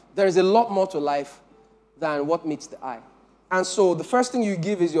soft life. There is a lot more to life than what meets the eye. And so the first thing you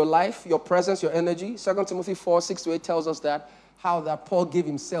give is your life, your presence, your energy. 2 Timothy 4, 6-8 tells us that how that Paul gave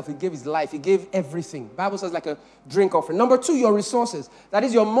himself. He gave his life. He gave everything. The Bible says like a drink offering. Number 2, your resources. That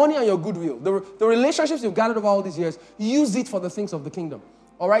is your money and your goodwill. The relationships you've gathered over all these years, use it for the things of the kingdom.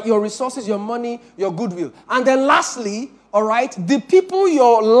 All right? Your resources, your money, your goodwill. And then lastly, all right, the people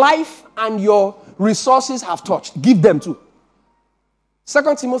your life and your resources have touched, give them too.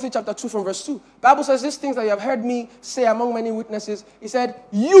 2 Timothy chapter 2 from verse 2. Bible says, these things that you have heard me say among many witnesses, he said,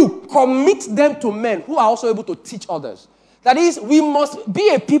 you commit them to men who are also able to teach others. That is, we must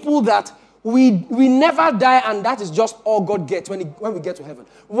be a people that we never die, and that is just all God gets when we get to heaven.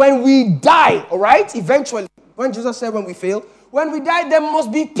 When we die, all right, eventually, when Jesus said when we fail, when we die, there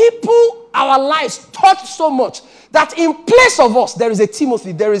must be people, our lives touched so much that in place of us, there is a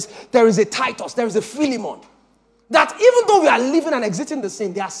Timothy, there is a Titus, there is a Philemon. That even though we are living and exiting the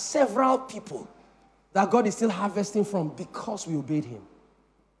sin, there are several people that God is still harvesting from because we obeyed him.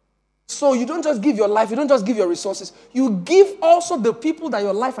 So you don't just give your life, you don't just give your resources, you give also the people that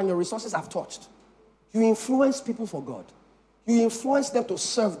your life and your resources have touched. You influence people for God. You influence them to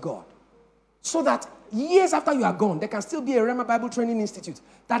serve God. So that years after you are gone, there can still be a Rhema Bible Training Institute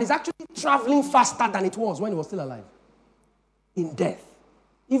that is actually traveling faster than it was when he was still alive. In death.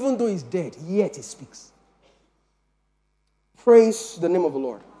 Even though he's dead, yet he speaks. Praise the name of the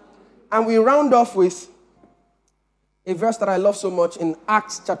Lord. And we round off with a verse that I love so much in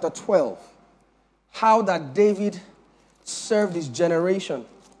Acts chapter 12. How that David served his generation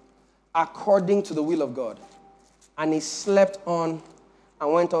according to the will of God. And he slept on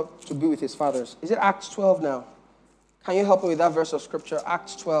and went up to be with his fathers. Is it Acts 12 now? Can you help me with that verse of scripture?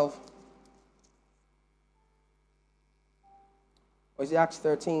 Acts 12. Or is it Acts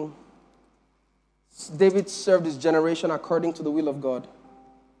 13? David served his generation according to the will of God.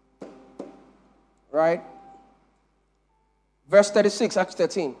 Right? Verse 36, Acts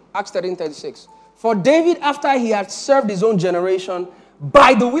 13. Acts 13, 36. For David, after he had served his own generation,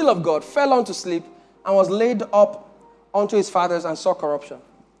 by the will of God, fell unto sleep and was laid up unto his fathers and saw corruption.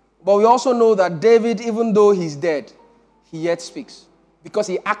 But we also know that David, even though he's dead, he yet speaks. Because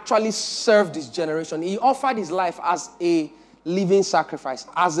he actually served his generation. He offered his life as a living sacrifice,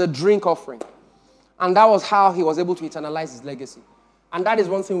 as a drink offering. And that was how he was able to eternalize his legacy. And that is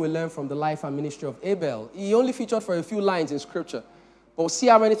one thing we learn from the life and ministry of Abel. He only featured for a few lines in scripture. But we'll see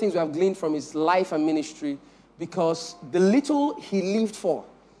how many things we have gleaned from his life and ministry, because the little he lived for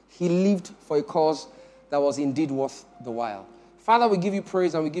a cause that was indeed worth the while. Father, we give you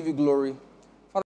praise and we give you glory.